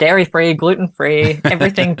now, dairy-free, gluten-free,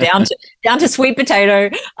 everything down to sweet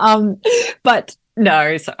potato. But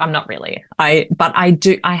no, so I'm not really. I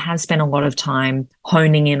have spent a lot of time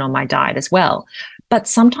honing in on my diet as well. But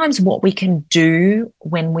sometimes what we can do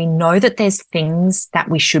when we know that there's things that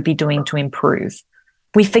we should be doing to improve,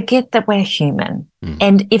 we forget that we're human.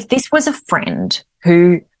 And if this was a friend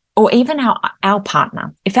or even our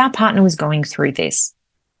partner, if our partner was going through this,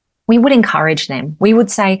 we would encourage them. We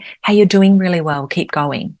would say, "Hey, you're doing really well, keep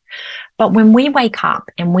going." But when we wake up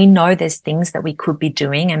and we know there's things that we could be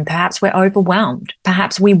doing, and perhaps we're overwhelmed,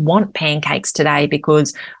 perhaps we want pancakes today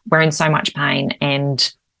because we're in so much pain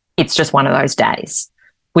and it's just one of those days,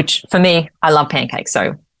 which for me, I love pancakes.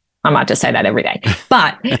 So I might just say that every day.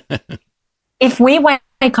 But if we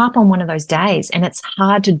wake up on one of those days and it's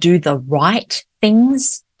hard to do the right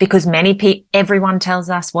things, because everyone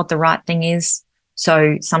tells us what the right thing is,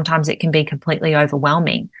 so sometimes it can be completely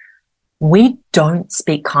overwhelming. We don't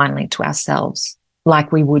speak kindly to ourselves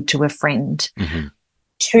like we would to a friend.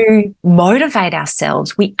 To motivate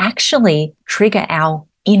ourselves, we actually trigger our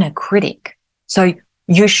inner critic. So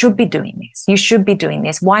you should be doing this. You should be doing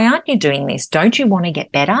this. Why aren't you doing this? Don't you want to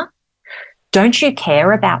get better? Don't you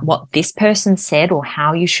care about what this person said or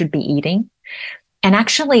how you should be eating? And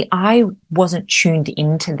actually, I wasn't tuned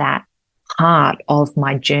into that part of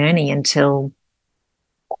my journey until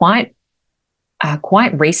quite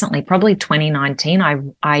recently, probably 2019.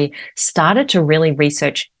 I started to really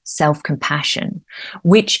research self-compassion,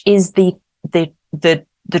 which is the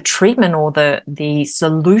treatment or the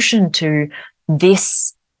solution to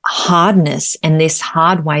this hardness and this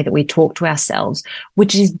hard way that we talk to ourselves,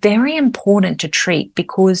 which is very important to treat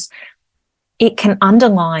because it can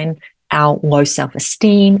underline our low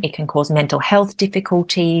self-esteem. It can cause mental health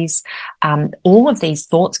difficulties. All of these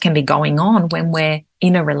thoughts can be going on when we're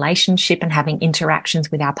in a relationship and having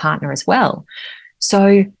interactions with our partner as well.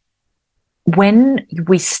 So when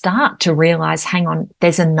we start to realize, hang on,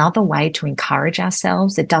 there's another way to encourage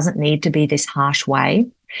ourselves. It doesn't need to be this harsh way,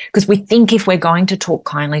 because we think if we're going to talk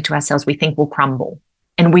kindly to ourselves, we think we'll crumble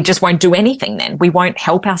and we just won't do anything then. We won't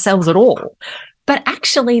help ourselves at all. But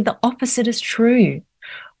actually the opposite is true.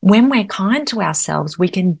 When we're kind to ourselves, we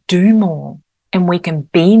can do more and we can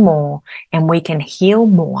be more and we can heal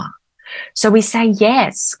more. So we say,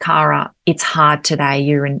 yes, Karra, it's hard today.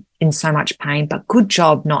 You're in so much pain, but good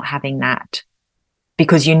job not having that,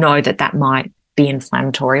 because you know that that might be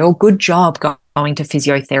inflammatory. Or good job going to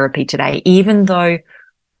physiotherapy today. Even though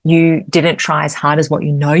you didn't try as hard as what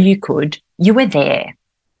you know you could, you were there.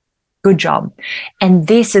 Good job. And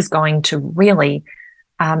this is going to really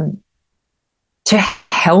to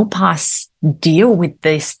help us deal with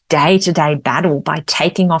this day-to-day battle by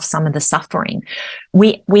taking off some of the suffering.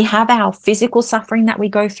 We have our physical suffering that we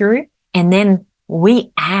go through, and then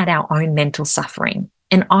we add our own mental suffering.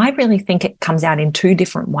 And I really think it comes out in two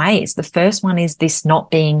different ways. The first one is this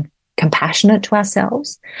not being compassionate to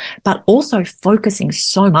ourselves, but also focusing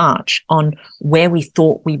so much on where we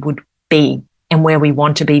thought we would be and where we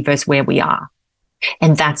want to be versus where we are.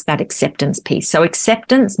 And that's that acceptance piece. So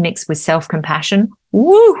acceptance mixed with self-compassion,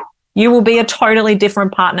 woo, you will be a totally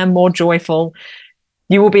different partner, more joyful.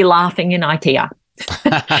 You will be laughing in IKEA,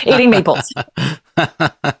 eating meatballs.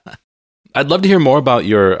 I'd love to hear more about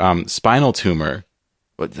your spinal tumor.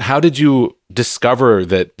 How did you discover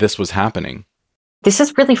that this was happening? This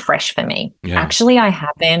is really fresh for me. Yeah. Actually, I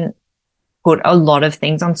haven't put a lot of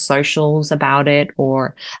things on socials about it,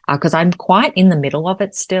 or because I'm quite in the middle of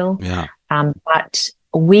it still. Yeah. But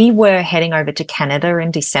we were heading over to Canada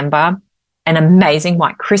in December. An amazing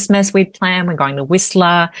white Christmas we'd planned. We're going to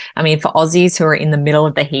Whistler. I mean, for Aussies who are in the middle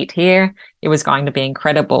of the heat here, it was going to be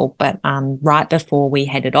incredible. But right before we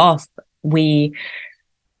headed off, I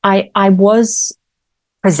was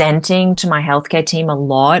presenting to my healthcare team a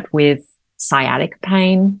lot with sciatic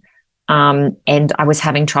pain, and I was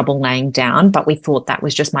having trouble laying down, but we thought that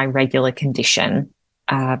was just my regular condition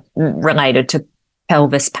related to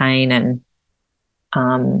pelvis pain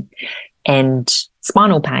and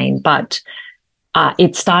spinal pain. But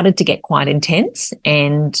it started to get quite intense,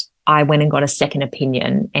 and I went and got a second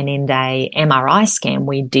opinion. And in a MRI scan,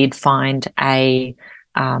 we did find a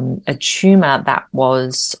tumor that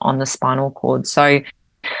was on the spinal cord. So I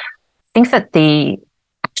think that the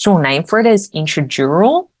actual name for it is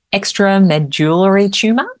intradural extramedullary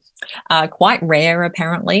tumor, quite rare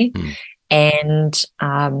apparently. And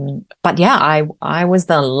but yeah, I was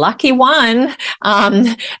the lucky one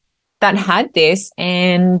that had this.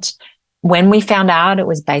 And when we found out, it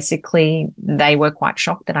was basically they were quite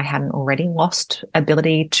shocked that I hadn't already lost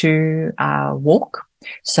ability to walk.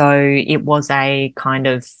 So it was a kind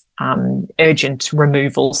of urgent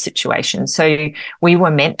removal situation. So we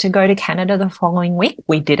were meant to go to Canada the following week.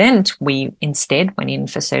 We didn't. We instead went in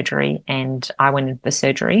for surgery, and I went in for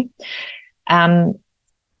surgery.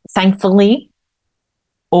 Thankfully,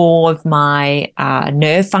 all of my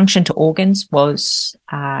nerve function to organs was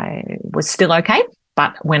still okay.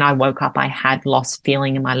 But when I woke up, I had lost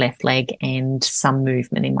feeling in my left leg and some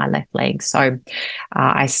movement in my left leg. So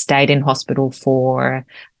I stayed in hospital for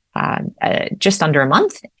just under a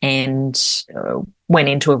month and went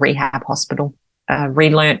into a rehab hospital.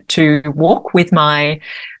 Relearnt to walk with my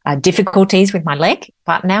difficulties with my leg,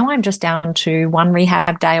 but now I'm just down to one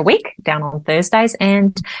rehab day a week, down on Thursdays.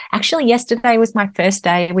 And actually yesterday was my first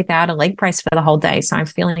day without a leg brace for the whole day. So I'm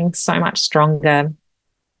feeling so much stronger.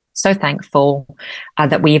 So thankful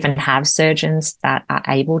that we even have surgeons that are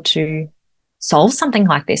able to solve something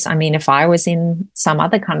like this. I mean, if I was in some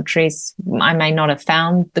other countries, I may not have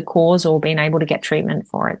found the cause or been able to get treatment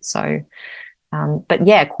for it. So, but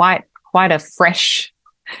yeah, quite a fresh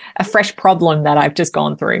problem that I've just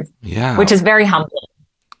gone through. Yeah. Which is very humbling.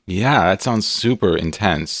 Yeah, that sounds super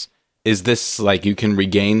intense. Is this like you can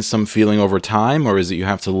regain some feeling over time, or is it you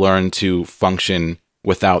have to learn to function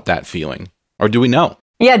without that feeling? Or do we know?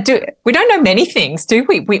 Yeah, we don't know many things, do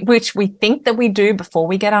we? Which we think that we do before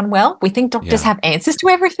we get unwell. We think doctors have answers to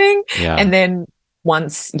everything. Yeah. And then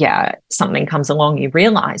once, something comes along, you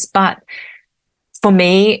realize. But for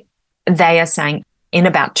me, they are saying in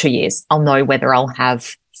about 2 years, I'll know whether I'll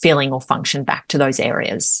have feeling or function back to those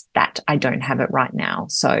areas that I don't have it right now.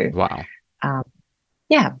 So, wow.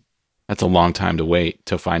 Yeah. That's a long time to wait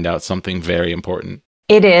to find out something very important.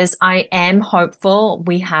 It is. I am hopeful.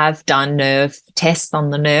 We have done nerve tests on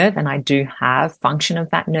the nerve, and I do have function of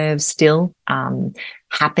that nerve still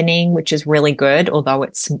happening, which is really good. Although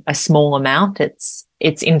it's a small amount, it's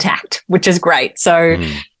intact, which is great. So,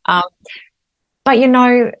 but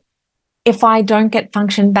if I don't get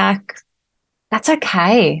function back, that's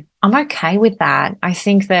okay. I'm okay with that. I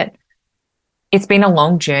think that it's been a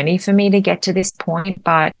long journey for me to get to this point,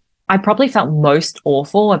 but I probably felt most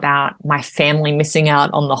awful about my family missing out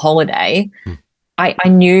on the holiday. I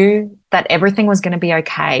knew that everything was going to be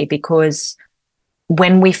okay, because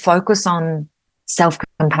when we focus on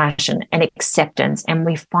self-compassion and acceptance and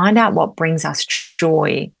we find out what brings us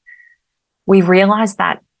joy, we realize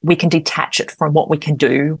that we can detach it from what we can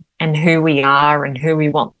do and who we are and who we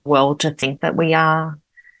want the world to think that we are.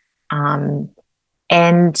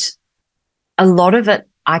 And a lot of it,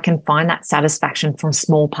 I can find that satisfaction from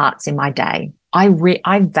small parts in my day. I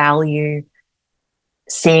value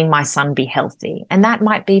seeing my son be healthy. And that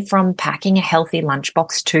might be from packing a healthy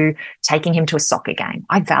lunchbox to taking him to a soccer game.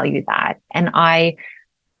 I value that. And I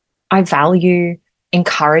value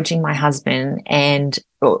encouraging my husband and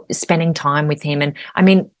spending time with him. And I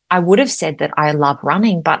mean, I would have said that I love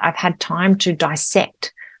running, but I've had time to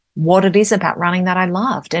dissect what it is about running that I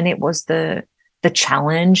loved. And it was the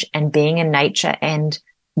challenge and being in nature and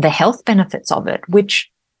the health benefits of it,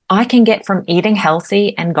 which I can get from eating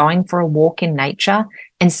healthy and going for a walk in nature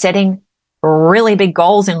and setting really big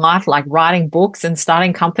goals in life, like writing books and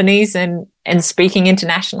starting companies and speaking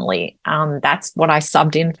internationally. That's what I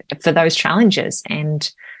subbed in for those challenges.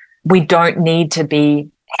 And we don't need to be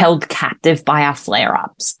held captive by our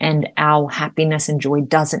flare-ups, and our happiness and joy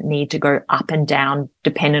doesn't need to go up and down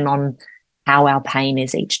depending on how our pain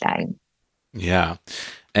is each day. Yeah.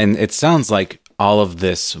 And it sounds like all of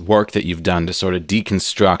this work that you've done to sort of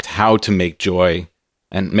deconstruct how to make joy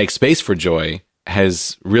and make space for joy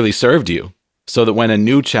has really served you, so that when a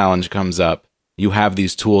new challenge comes up, you have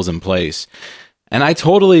these tools in place. And I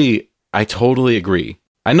totally agree.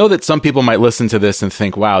 I know that some people might listen to this and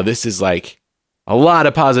think, wow, this is like a lot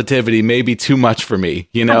of positivity, maybe too much for me,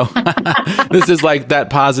 you know? This is like that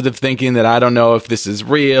positive thinking that I don't know if this is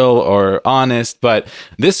real or honest, but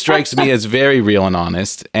this strikes me as very real and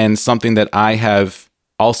honest, and something that I have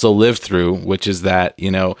also lived through, which is that, you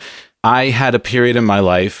know, I had a period in my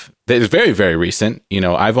life that is very, very recent. You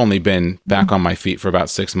know, I've only been back on my feet for about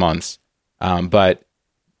 6 months. But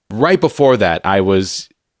right before that, I was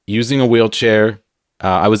using a wheelchair.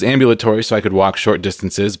 I was ambulatory, so I could walk short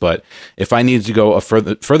distances, but if I needed to go a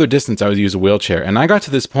further distance, I would use a wheelchair. And I got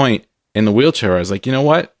to this point in the wheelchair, I was like, you know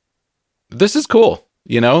what? This is cool.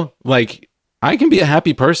 You know, like, I can be a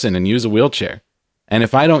happy person and use a wheelchair. And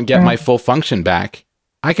if I don't get my full function back,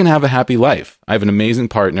 I can have a happy life. I have an amazing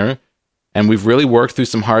partner, and we've really worked through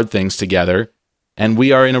some hard things together, and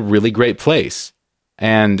we are in a really great place.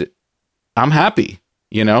 And I'm happy,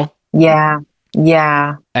 you know? Yeah.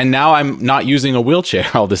 Yeah. And now I'm not using a wheelchair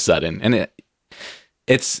all of a sudden. And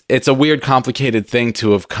it's a weird, complicated thing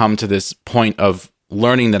to have come to this point of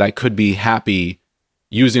learning that I could be happy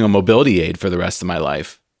using a mobility aid for the rest of my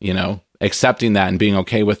life, you know, accepting that and being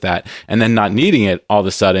okay with that. And then not needing it all of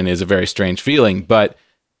a sudden is a very strange feeling. But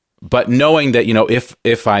knowing that, you know,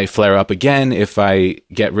 if I flare up again, if I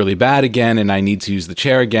get really bad again and I need to use the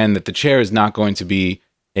chair again, that the chair is not going to be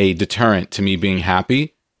a deterrent to me being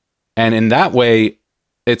happy. And in that way,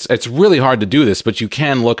 it's really hard to do this, but you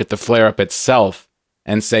can look at the flare-up itself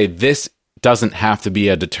and say, this doesn't have to be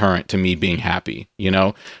a deterrent to me being happy. You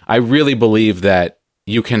know, I really believe that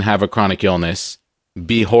you can have a chronic illness,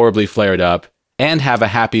 be horribly flared up, and have a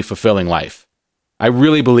happy, fulfilling life. I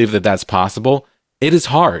really believe that that's possible. It is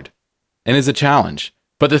hard and is a challenge.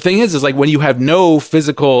 But the thing is like when you have no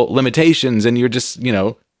physical limitations and you're just, you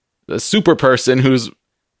know, a super person who's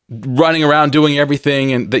running around doing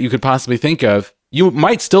everything and that you could possibly think of, you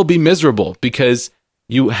might still be miserable because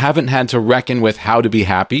you haven't had to reckon with how to be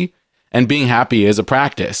happy. And being happy is a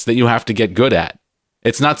practice that you have to get good at.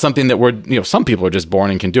 It's not something that you know, some people are just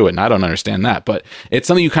born and can do it, and I don't understand that, but it's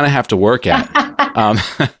something you kind of have to work at.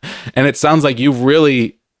 And it sounds like you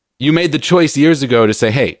made the choice years ago to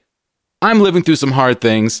say, hey, I'm living through some hard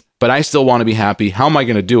things, but I still want to be happy. How am I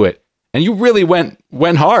going to do it? And you really went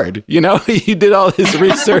hard, you know. You did all this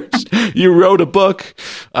research. You wrote a book.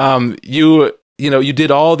 You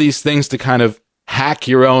did all these things to kind of hack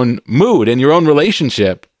your own mood and your own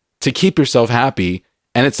relationship to keep yourself happy.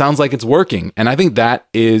 And it sounds like it's working. And I think that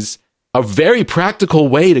is a very practical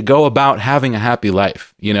way to go about having a happy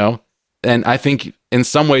life, you know. And I think in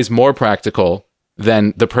some ways more practical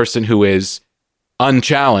than the person who is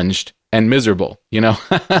unchallenged and miserable, you know.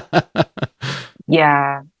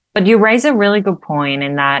 Yeah. But you raise a really good point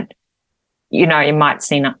in that, you know, it might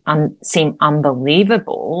seem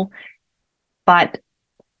unbelievable, but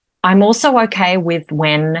I'm also okay with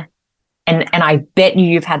when, and I bet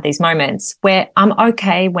you've had these moments where I'm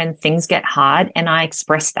okay when things get hard and I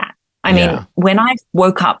express that. I mean, when I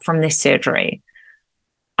woke up from this surgery,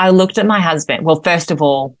 I looked at my husband. Well, first of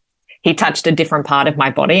all, he touched a different part of my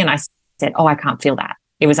body, and I said, "Oh, I can't feel that."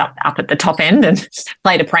 It was up at the top end, and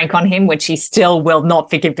played a prank on him, which he still will not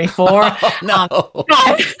forgive me for. Oh, no.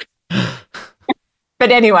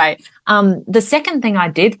 But anyway, the second thing I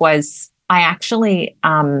did was I actually,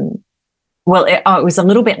 it was a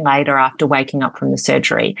little bit later after waking up from the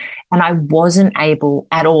surgery, and I wasn't able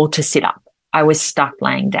at all to sit up. I was stuck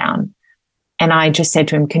laying down. And I just said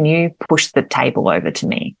to him, "Can you push the table over to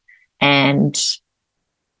me?" And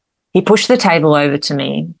he pushed the table over to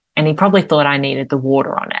me, and he probably thought I needed the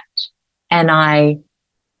water on it. And I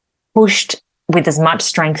pushed with as much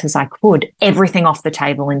strength as I could everything off the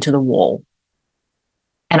table into the wall.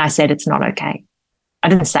 And I said, "It's not okay." I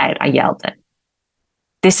didn't say it, I yelled it.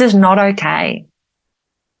 "This is not okay."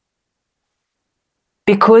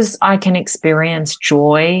 Because I can experience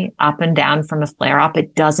joy up and down from a flare-up,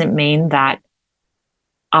 it doesn't mean that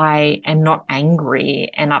I am not angry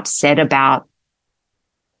and upset about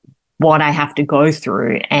what I have to go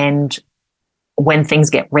through, and when things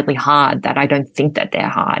get really hard, that I don't think that they're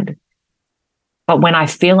hard. But when I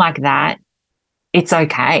feel like that, it's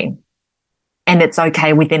okay. And it's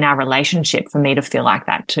okay within our relationship for me to feel like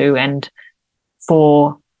that too. And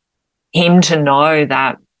for him to know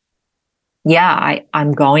that, yeah,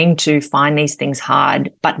 I'm going to find these things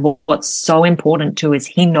hard. But what's so important too is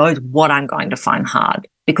he knows what I'm going to find hard,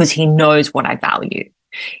 because he knows what I value.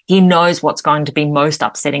 He knows what's going to be most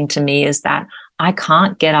upsetting to me is that I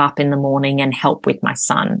can't get up in the morning and help with my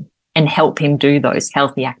son and help him do those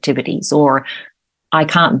healthy activities, or I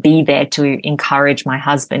can't be there to encourage my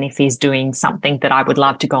husband if he's doing something that I would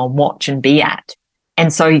love to go and watch and be at.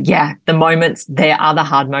 And so, yeah, there are the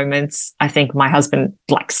hard moments. I think my husband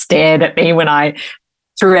stared at me when I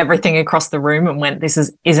threw everything across the room and went,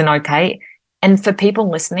 "This isn't okay." And for people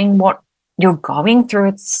listening, what you're going through,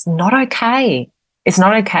 it's not okay. It's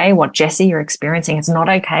not okay what, Jesse, you're experiencing. It's not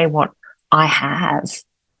okay what I have.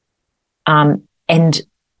 And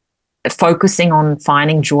focusing on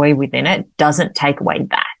finding joy within it doesn't take away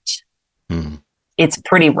that. Mm. It's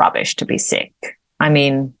pretty rubbish to be sick. I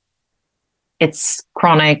mean, it's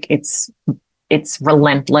chronic, it's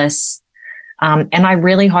relentless. And I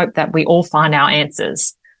really hope that we all find our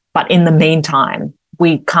answers. But in the meantime,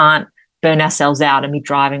 we can't burn ourselves out and be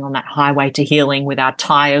driving on that highway to healing with our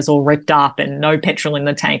tires all ripped up and no petrol in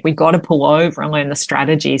the tank. We've got to pull over and learn the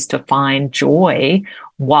strategies to find joy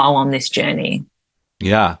while on this journey.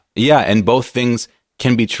 Yeah. Yeah. And both things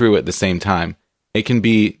can be true at the same time. It can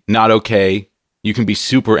be not okay. You can be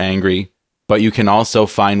super angry, but you can also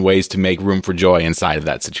find ways to make room for joy inside of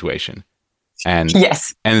that situation. And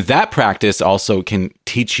yes. And that practice also can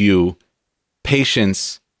teach you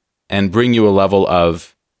patience and bring you a level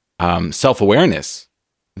of self-awareness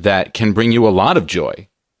that can bring you a lot of joy,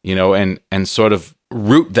 and sort of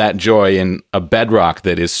root that joy in a bedrock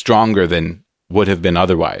that is stronger than would have been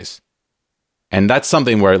otherwise. And that's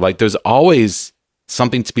something where there's always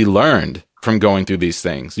something to be learned from going through these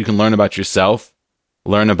things. You can learn about yourself,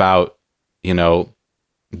 learn about,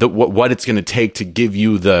 what it's going to take to give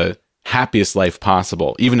you the happiest life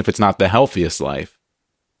possible, even if it's not the healthiest life.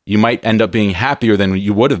 You might end up being happier than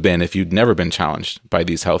you would have been if you'd never been challenged by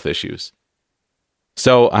these health issues.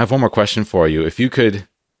 So I have one more question for you. If you could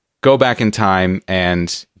go back in time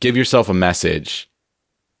and give yourself a message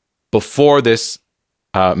before this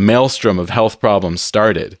maelstrom of health problems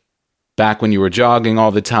started, back when you were jogging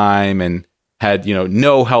all the time and had,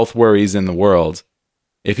 no health worries in the world,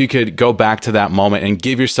 if you could go back to that moment and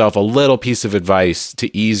give yourself a little piece of advice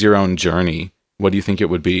to ease your own journey, what do you think it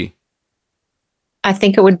would be? I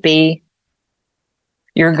think it would be,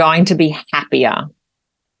 you're going to be happier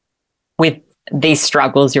with these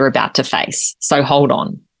struggles you're about to face. So hold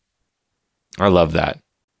on. I love that.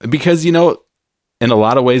 Because, in a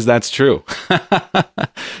lot of ways, that's true.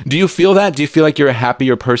 Do you feel that? Do you feel like you're a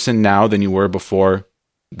happier person now than you were before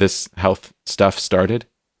this health stuff started?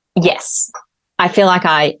 Yes. I feel like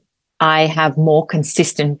I have more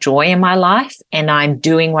consistent joy in my life, and I'm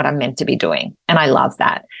doing what I'm meant to be doing. And I love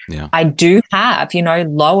that. Yeah. I do have,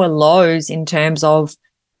 lower lows in terms of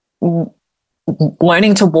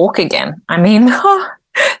learning to walk again. I mean,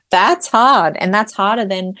 that's hard. And that's harder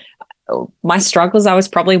than my struggles. I was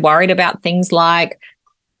probably worried about things like,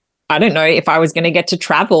 I don't know if I was going to get to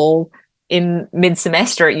travel in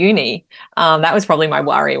mid-semester at uni. That was probably my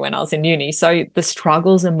worry when I was in uni. So the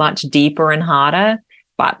struggles are much deeper and harder,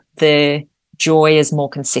 but the joy is more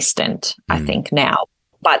consistent, I think, now.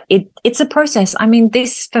 But it's a process. I mean,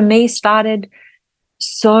 this for me started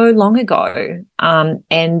so long ago.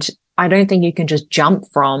 And I don't think you can just jump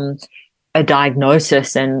from a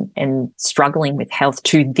diagnosis and struggling with health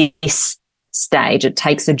to this stage. It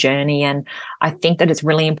takes a journey. And I think that it's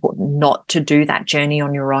really important not to do that journey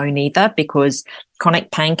on your own either, because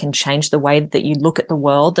chronic pain can change the way that you look at the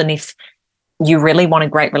world. And if you really want a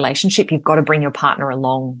great relationship, you've got to bring your partner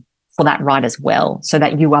along for that ride as well, so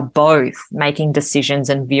that you are both making decisions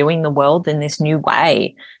and viewing the world in this new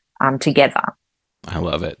way together. I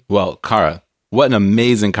love it. Well, Karra, what an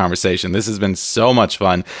amazing conversation. This has been so much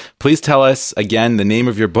fun. Please tell us again the name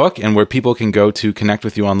of your book and where people can go to connect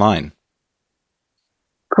with you online.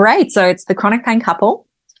 Great. So it's The Chronic Pain Couple.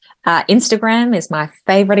 Instagram is my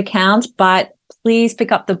favorite account, but please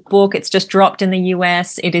pick up the book. It's just dropped in the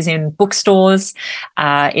US. It is in bookstores.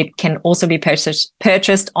 It can also be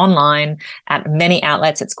purchased online at many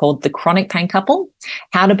outlets. It's called The Chronic Pain Couple: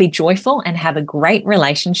 How to Be Joyful and Have a Great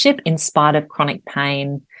Relationship in Spite of Chronic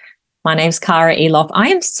Pain. My name's Karra Eloff. I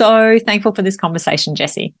am so thankful for this conversation,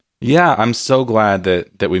 Jesse. Yeah, I'm so glad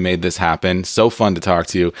that we made this happen. So fun to talk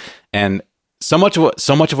to you. And so much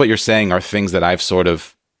of what you're saying are things that I've sort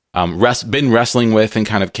of been wrestling with and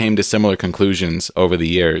kind of came to similar conclusions over the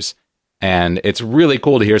years. And it's really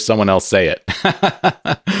cool to hear someone else say it,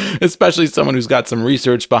 especially someone who's got some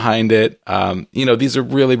research behind it. These are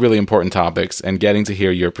really, really important topics, and getting to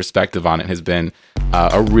hear your perspective on it has been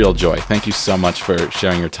a real joy. Thank you so much for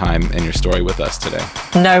sharing your time and your story with us today.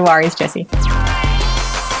 No worries, Jesse.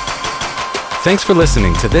 Thanks for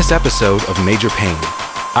listening to this episode of Major Pain.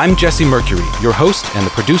 I'm Jesse Mercury, your host and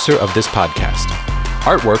the producer of this podcast.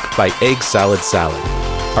 Artwork by Egg Salad Salad.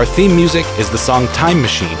 Our theme music is the song Time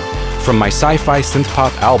Machine from my sci-fi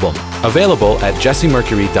synth-pop album, available at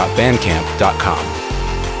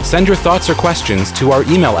jessemmercury.bandcamp.com. Send your thoughts or questions to our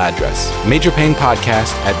email address,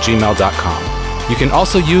 majorpainpodcast@gmail.com. You can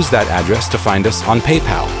also use that address to find us on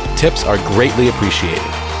PayPal. Tips are greatly appreciated.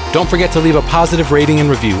 Don't forget to leave a positive rating and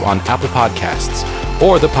review on Apple Podcasts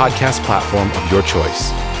or the podcast platform of your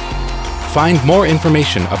choice. Find more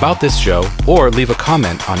information about this show or leave a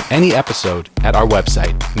comment on any episode at our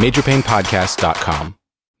website, majorpainpodcast.com.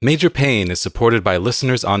 Major Pain is supported by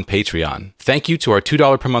listeners on Patreon. Thank you to our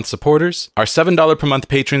 $2 per month supporters, our $7 per month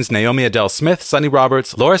patrons Naomi Adele Smith, Sunny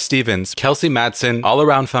Roberts, Laura Stevens, Kelsey Madsen, All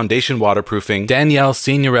Around Foundation Waterproofing, Danielle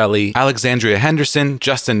Signorelli, Alexandria Henderson,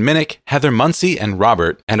 Justin Minnick, Heather Muncie, and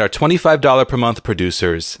Robert, and our $25 per month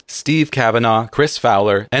producers Steve Kavanaugh, Chris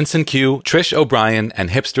Fowler, Ensign Q, Trish O'Brien, and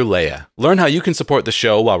Hipster Leia. Learn how you can support the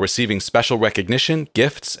show while receiving special recognition,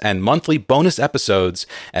 gifts, and monthly bonus episodes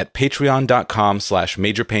at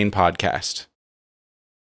patreon.com/majorpainpodcast.